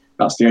mentioned,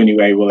 that's the only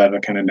way we'll ever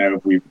kind of know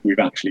if we've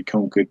actually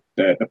conquered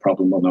the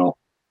problem or not.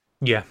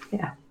 Yeah.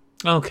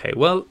 Okay,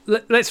 well,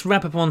 let's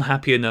wrap up on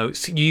happier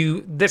notes.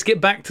 Let's get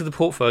back to the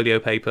portfolio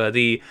paper,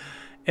 the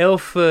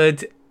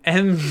Ilford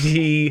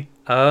MGRC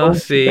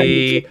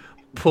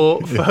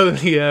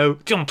portfolio.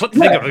 John, put the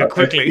thing up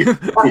quickly.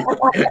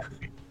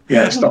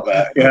 Yeah, stop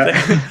there.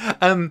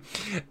 Yeah.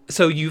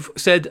 So you've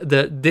said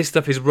that this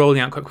stuff is rolling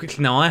out quite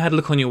quickly. Now, I had a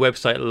look on your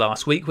website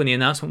last week when the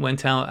announcement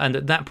went out, and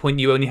at that point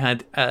you only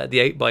had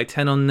the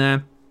 8x10 on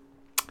there.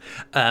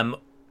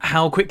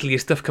 How quickly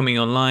is stuff coming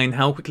online?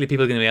 How quickly are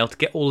people going to be able to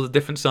get all the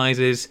different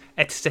sizes,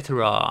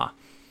 etc.?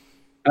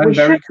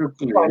 Very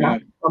quickly. Yeah.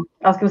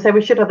 I was going to say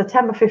we should have the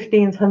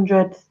 10x15s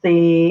 100s,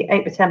 the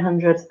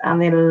 8x10 100s,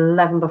 and the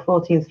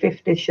 11x14s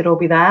 50s should all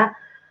be there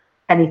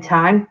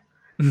anytime.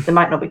 They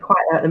might not be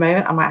quite there at the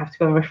moment. I might have to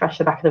go and refresh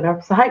the back of the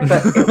website.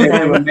 But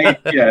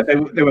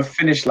they were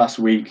finished last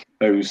week.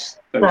 Those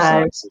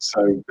sizes,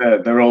 so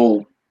they're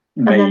all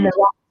made. And then the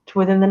last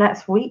within the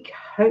next week,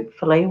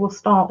 hopefully, will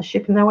start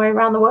shipping their way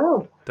around the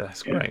world.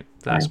 That's great.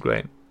 That's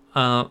great.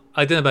 I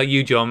don't know about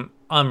you, John.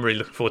 I'm really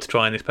looking forward to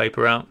trying this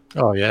paper out.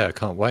 Oh yeah, I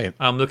can't wait.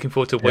 I'm looking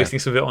forward to wasting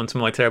some of it onto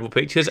my terrible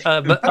pictures.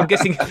 But I'm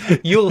guessing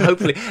you'll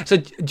hopefully. So,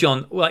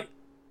 John, like,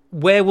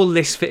 where will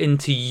this fit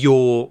into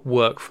your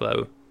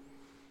workflow?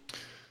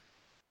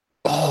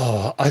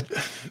 Oh, I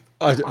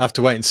have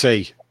to wait and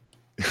see.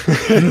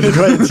 Wait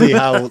and see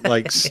how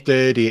like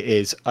sturdy it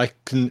is.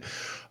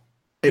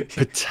 It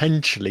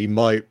potentially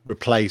might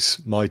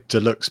replace my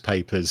deluxe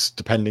papers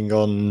depending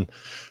on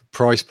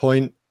price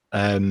point.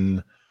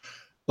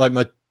 Like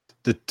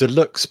the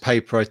deluxe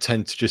paper I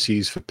tend to just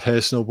use for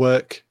personal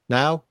work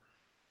now,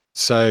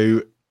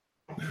 so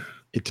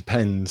it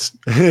depends.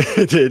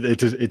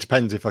 It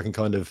depends if I can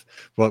kind of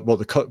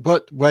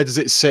where does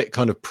it sit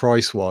kind of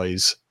price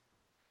wise.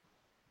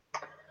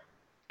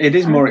 It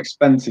is more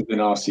expensive than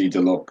RC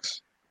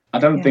Deluxe. I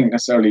don't think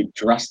necessarily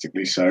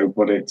drastically so,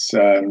 but it's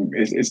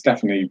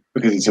definitely,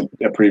 because it's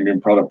a premium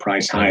product,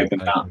 price higher than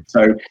that.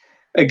 So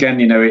again,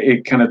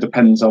 it kind of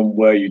depends on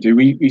where you do.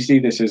 We see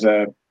this as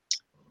a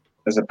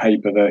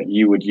paper that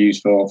you would use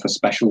for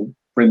special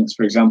prints,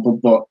 for example.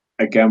 But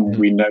again,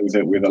 we know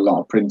that with a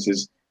lot of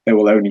printers, they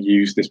will only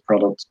use this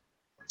product.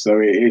 So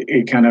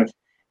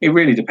it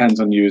really depends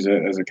on you as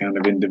a kind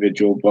of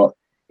individual. But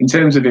in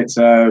terms of its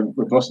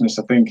robustness,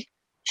 I think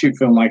Shoot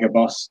Film Like a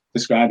Boss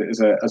described it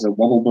as a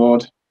wobble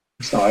board.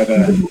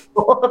 Started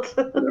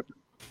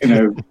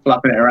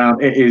flapping it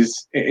around. It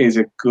is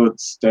a good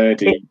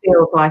sturdy. It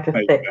feels like a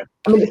thick.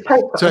 I mean, it's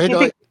paper. So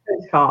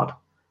it's hard.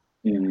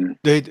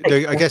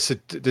 I guess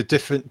the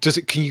different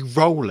can you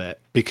roll it?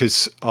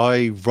 Because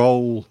I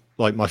roll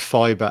like my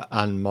fiber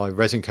and my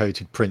resin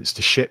coated prints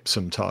to ship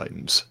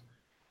sometimes.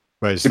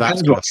 Whereas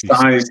depends what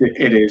size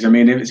it is. I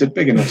mean, if it's a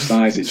big enough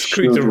size, it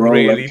should roll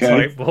really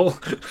tight ball.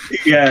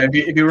 Yeah,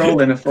 if you roll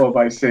in a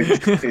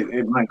 4x6,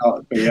 it might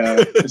not be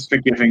as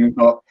forgiving.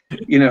 But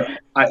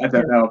I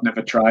don't know. I've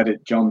never tried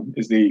it. John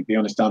is the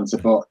honest answer.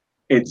 But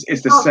it's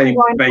the same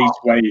base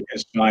weight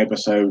as fiber.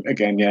 So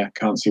again,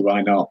 can't see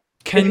why not.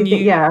 Some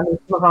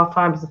of our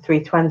fibers are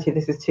 320.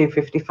 This is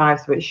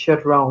 255, so it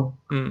should roll.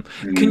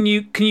 Can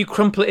you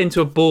crumple it into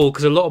a ball?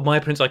 Because a lot of my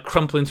prints, I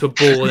crumple into a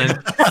ball and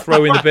then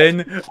throw in the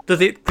bin. Does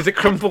it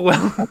crumple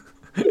well?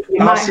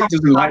 RC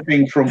doesn't like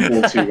being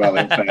crumpled too well,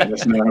 in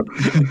fairness. No,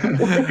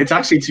 it's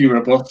actually too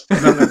robust. I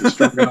don't know if it's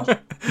strong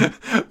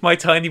enough. My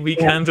tiny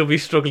weak hands will be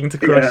struggling to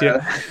crush it.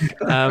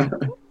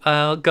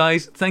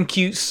 Guys, thank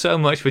you so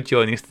much for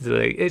joining us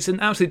today. It's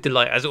an absolute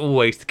delight, as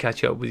always, to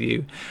catch up with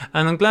you.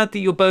 And I'm glad that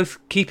you're both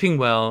keeping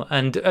well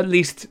and at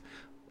least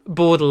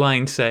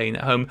borderline sane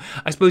at home.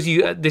 I suppose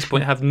you, at this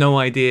point, have no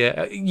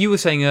idea. You were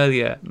saying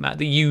earlier, Matt,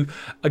 that you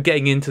are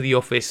getting into the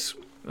office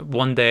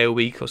one day a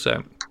week or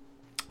so.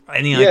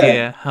 Any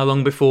idea how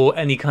long before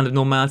any kind of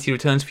normality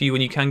returns for you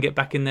when you can get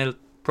back in there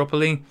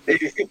properly?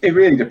 It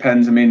really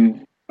depends. I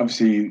mean,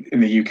 obviously in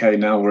the UK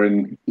now we're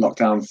in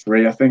lockdown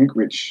 3, I think,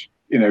 which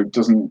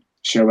doesn't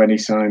show any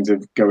signs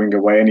of going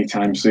away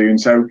anytime soon.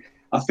 So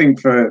I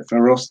think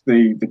for us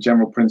the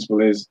general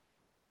principle is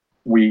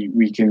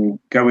we can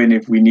go in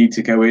if we need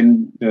to go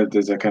in.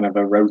 There's a kind of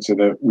a rota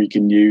that we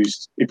can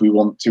use if we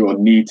want to or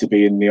need to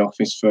be in the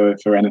office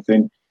for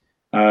anything.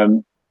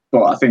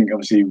 But I think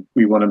obviously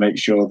we want to make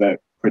sure that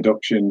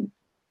production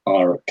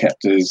are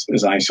kept as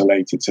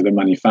isolated to the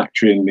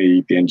manufacturing,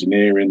 the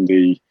engineering,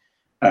 the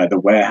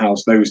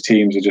warehouse. Those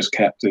teams are just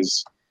kept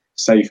as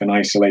safe and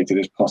isolated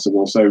as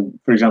possible. So,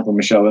 for example,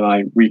 Michelle and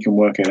I, we can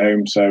work at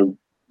home, so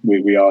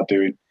we are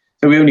doing.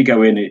 So we only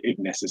go in if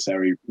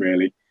necessary,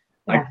 really.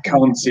 I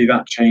can't see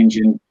that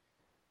changing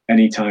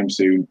anytime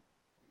soon.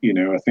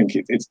 I think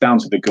it's down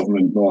to the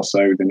government more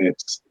so than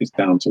it's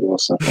down to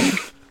us, I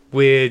think.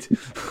 Weird.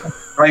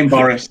 Blame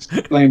Boris.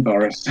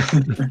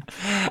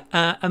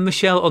 And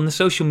Michelle, on the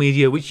social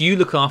media, which you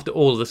look after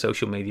all of the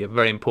social media,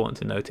 very important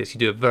to notice. You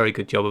do a very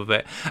good job of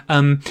it.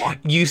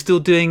 You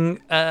still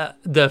doing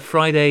the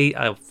Friday?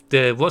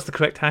 What's the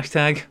correct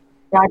hashtag?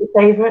 Friday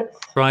favourites.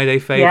 Friday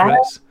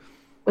favourites. Yeah,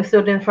 we're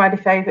still doing Friday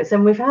favourites,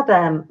 and we've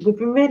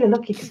been really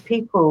lucky because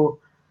people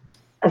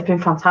have been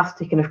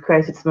fantastic and have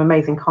created some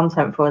amazing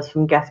content for us,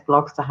 from guest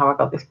blogs to how I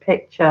got this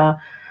picture.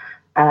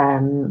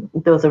 There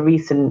was a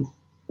recent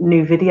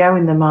new video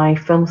in the My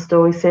Film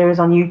Story series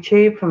on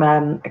YouTube from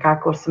a guy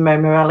called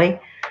Simone Morelli,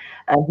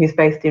 who's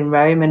based in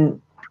Rome,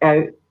 and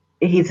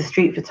he's a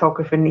street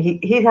photographer, and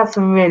he has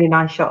some really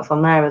nice shots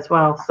on there as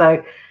well.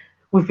 So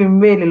we've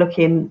been really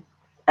looking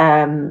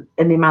in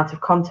the amount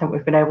of content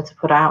we've been able to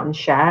put out and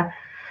share.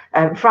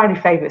 Friday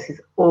favourites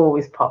is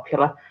always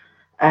popular,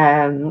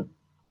 and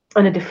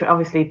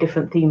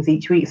different themes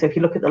each week. So if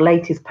you look at the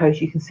latest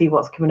post, you can see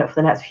what's coming up for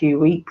the next few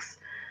weeks.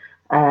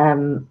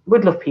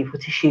 We'd love people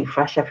to shoot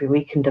fresh every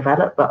week and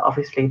develop, but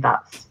obviously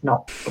that's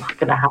not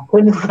going to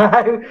happen.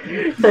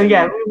 So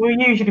we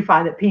usually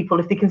find that people,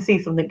 if they can see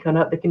something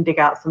coming up, they can dig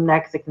out some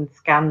negs, they can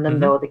scan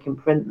them, or they can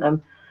print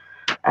them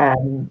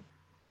and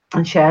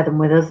share them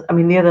with us. I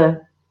mean, the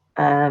other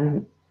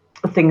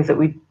things that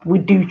we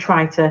do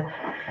try to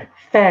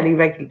fairly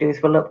regularly do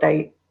is we'll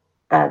update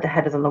the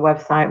headers on the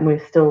website, and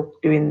we're still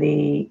doing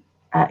the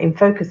In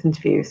Focus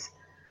interviews.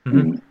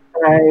 Mm-hmm.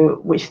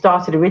 Which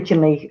started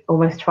originally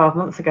almost 12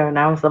 months ago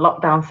now as the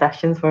lockdown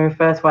sessions when we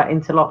first went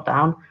into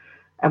lockdown,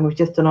 and we've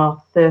just done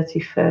our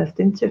 31st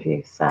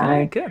interview.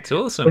 So that's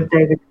awesome. With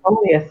David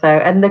Collier.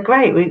 And they're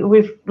great.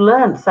 We've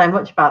learned so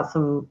much about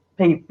some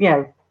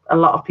people, a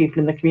lot of people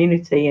in the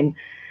community. And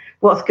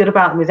what's good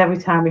about them is every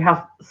time we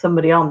have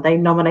somebody on, they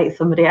nominate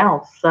somebody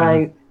else.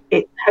 So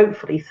it's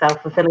hopefully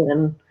self-fulfilling,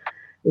 and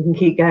we can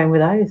keep going with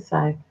those.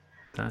 So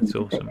that's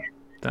awesome.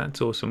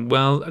 That's awesome.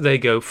 Well, there you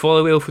go.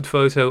 Follow Ilford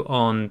Photo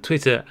on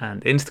Twitter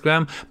and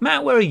Instagram.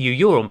 Matt, where are you?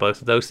 You're on both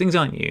of those things,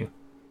 aren't you?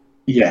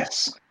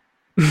 Yes.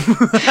 I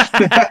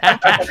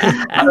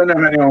don't know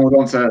if anyone would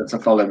want to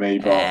follow me,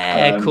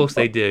 but of course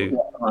they do.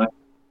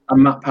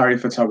 I'm Matt Parry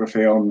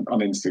Photography on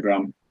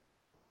Instagram,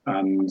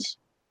 and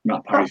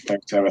Matt Parry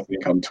Photo, I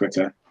think, on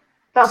Twitter.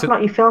 That's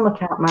not your film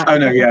account, Matt. Oh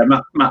no, yeah,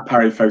 Matt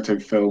Parry Photo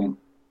Film.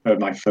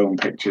 My film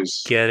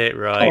pictures. Get it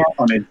right.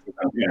 On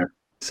Instagram, yeah.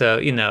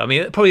 So,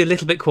 probably a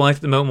little bit quiet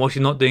at the moment whilst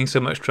you're not doing so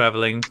much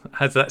travelling.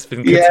 Has that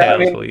been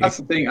curtailed for you? That's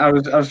the thing. I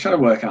was trying to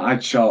work out.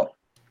 I'd shot,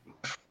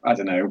 I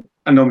don't know,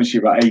 I normally shoot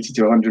about 80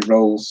 to 100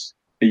 rolls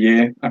a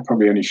year. I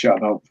probably only shot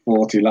about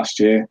 40 last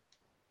year.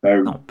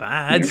 So, not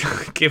bad,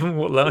 given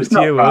what last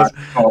year was.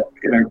 But,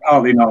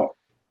 partly not,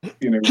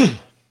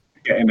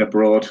 getting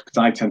abroad, because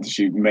I tend to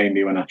shoot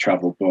mainly when I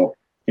travel. But,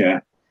 yeah,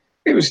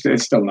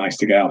 it's still nice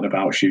to get out and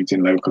about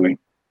shooting locally.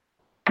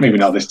 Maybe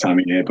not this time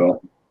of year, but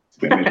it's a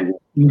bit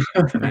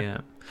miserable.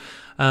 Yeah.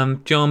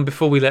 John,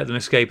 before we let them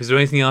escape, is there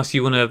anything else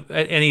you want to,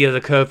 any other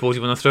curveballs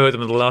you want to throw at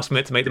them at the last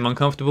minute to make them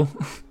uncomfortable?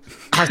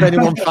 Has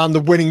anyone found the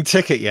winning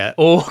ticket yet?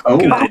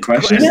 Good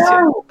question.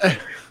 No.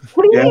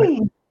 What do you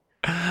mean?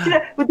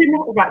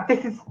 Right,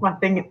 this is my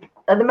thing.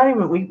 At the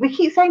moment, we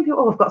keep saying,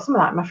 I've got some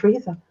of that in my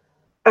freezer.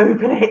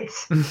 Open it.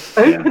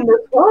 Open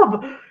the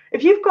tub.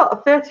 If you've got a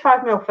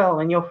 35mm film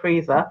in your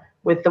freezer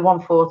with the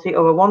 140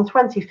 or a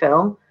 120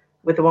 film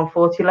with the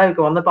 140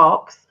 logo on the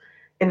box,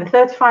 in the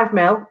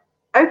 35mm,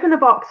 open the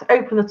box,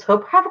 open the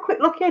tub, have a quick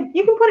look in.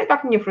 You can put it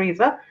back in your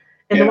freezer.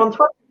 In the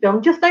 120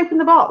 film, just open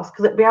the box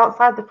because it'll be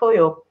outside the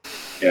foil.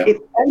 Yeah.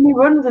 It only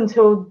runs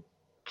until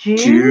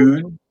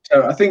June.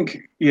 So I think,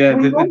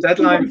 the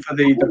deadline for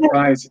the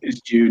prize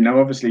is June. Now,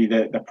 obviously,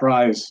 the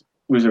prize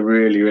was a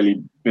really,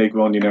 really big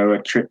one,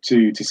 a trip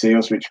to see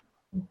us, which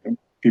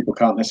people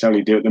can't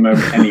necessarily do at the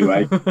moment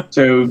anyway.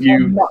 So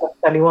you not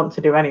necessarily want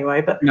to do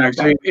anyway, but no.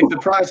 So if the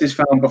prize is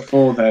found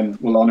before then,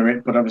 we'll honour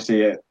it. But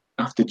obviously,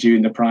 after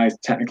June, the prize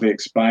technically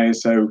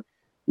expires. So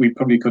we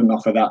probably couldn't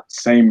offer that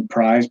same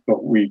prize,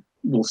 but we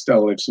will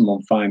still, if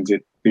someone finds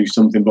it, do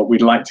something. But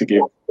we'd like to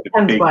give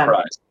the big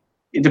prize.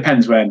 It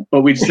depends when,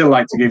 but we'd still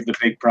like to give the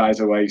big prize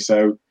away.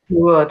 So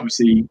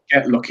obviously,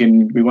 get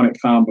looking. We want it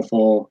found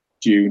before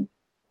June.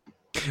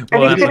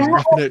 Well, did it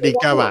definitely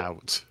go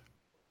out?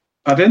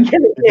 Pardon?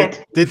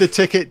 Did the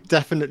ticket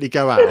definitely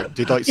go out?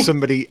 Did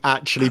somebody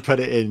actually put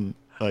it in?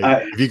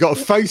 Have you got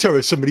a photo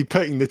of somebody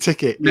putting the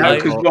ticket? No,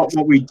 because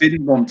what we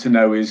didn't want to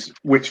know is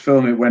which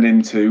film it went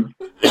into.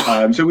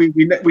 So we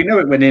know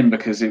it went in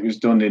because it was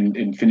done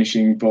in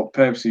finishing, but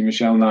purposely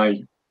Michelle and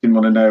I didn't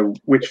want to know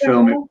which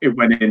film it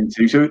went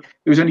into. So there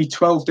was only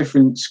 12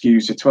 different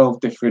SKUs, so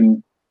 12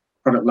 different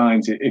product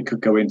lines it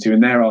could go into,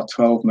 and there are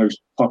 12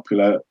 most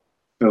popular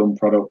film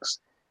products.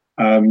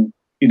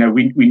 We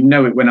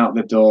know it went out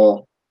the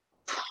door,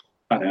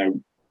 I don't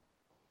know,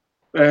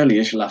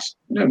 early-ish not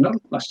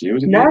last year,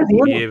 was it? No,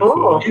 the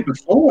year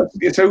before.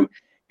 So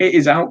it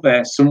is out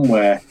there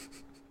somewhere.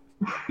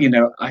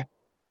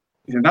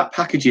 That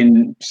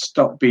packaging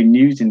stopped being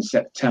used in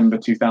September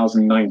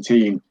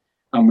 2019,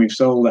 and we've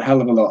sold a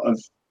hell of a lot of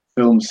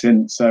films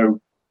since. So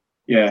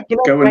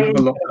go and have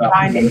a look at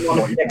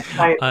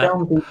that.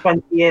 Films in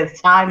 20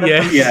 years' time.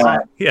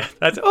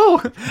 That's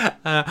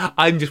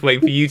I'm just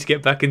waiting for you to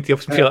get back into the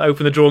office and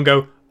open the drawer and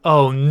go,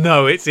 oh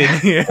no, it's in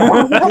here.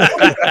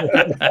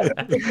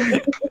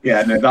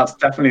 Yeah, no, that's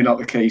definitely not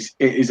the case.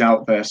 It is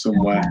out there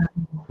somewhere.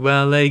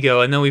 Well, there you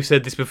go. I know we've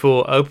said this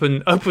before.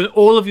 Open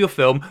all of your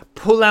film.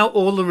 Pull out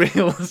all the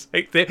reels.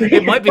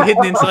 It might be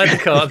hidden inside the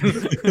carton.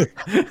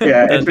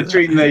 Yeah, it's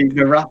between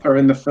the wrapper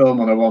and the film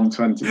on a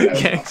 120.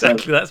 Yeah,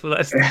 exactly. That's what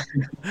I said.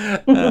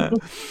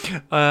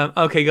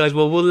 Okay, guys.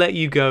 Well, we'll let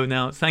you go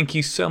now. Thank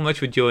you so much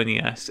for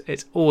joining us.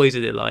 It's always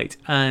a delight,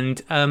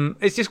 and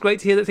it's just great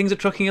to hear that things are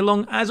trucking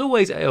along as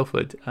always at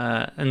Ilford,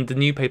 and the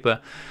new paper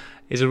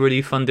is a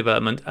really fun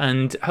development.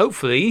 And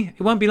hopefully,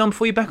 it won't be long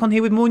before you're back on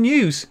here with more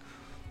news.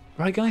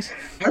 Right, guys?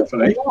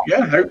 Hopefully.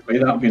 Yeah, hopefully.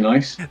 That would be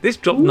nice. This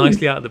dropped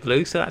nicely out of the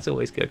blue, so that's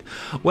always good.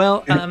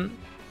 Well,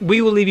 we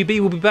will leave you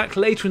be. We'll be back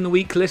later in the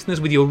week, listeners,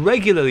 with your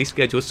regularly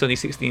scheduled Sunny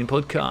 16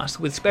 podcast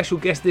with special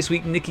guest this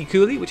week, Nikki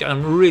Cooley, which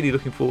I'm really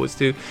looking forward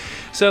to.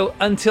 So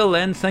until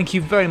then, thank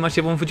you very much,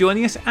 everyone, for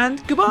joining us,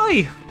 and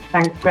goodbye.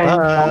 Thanks very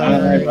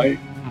much. Bye.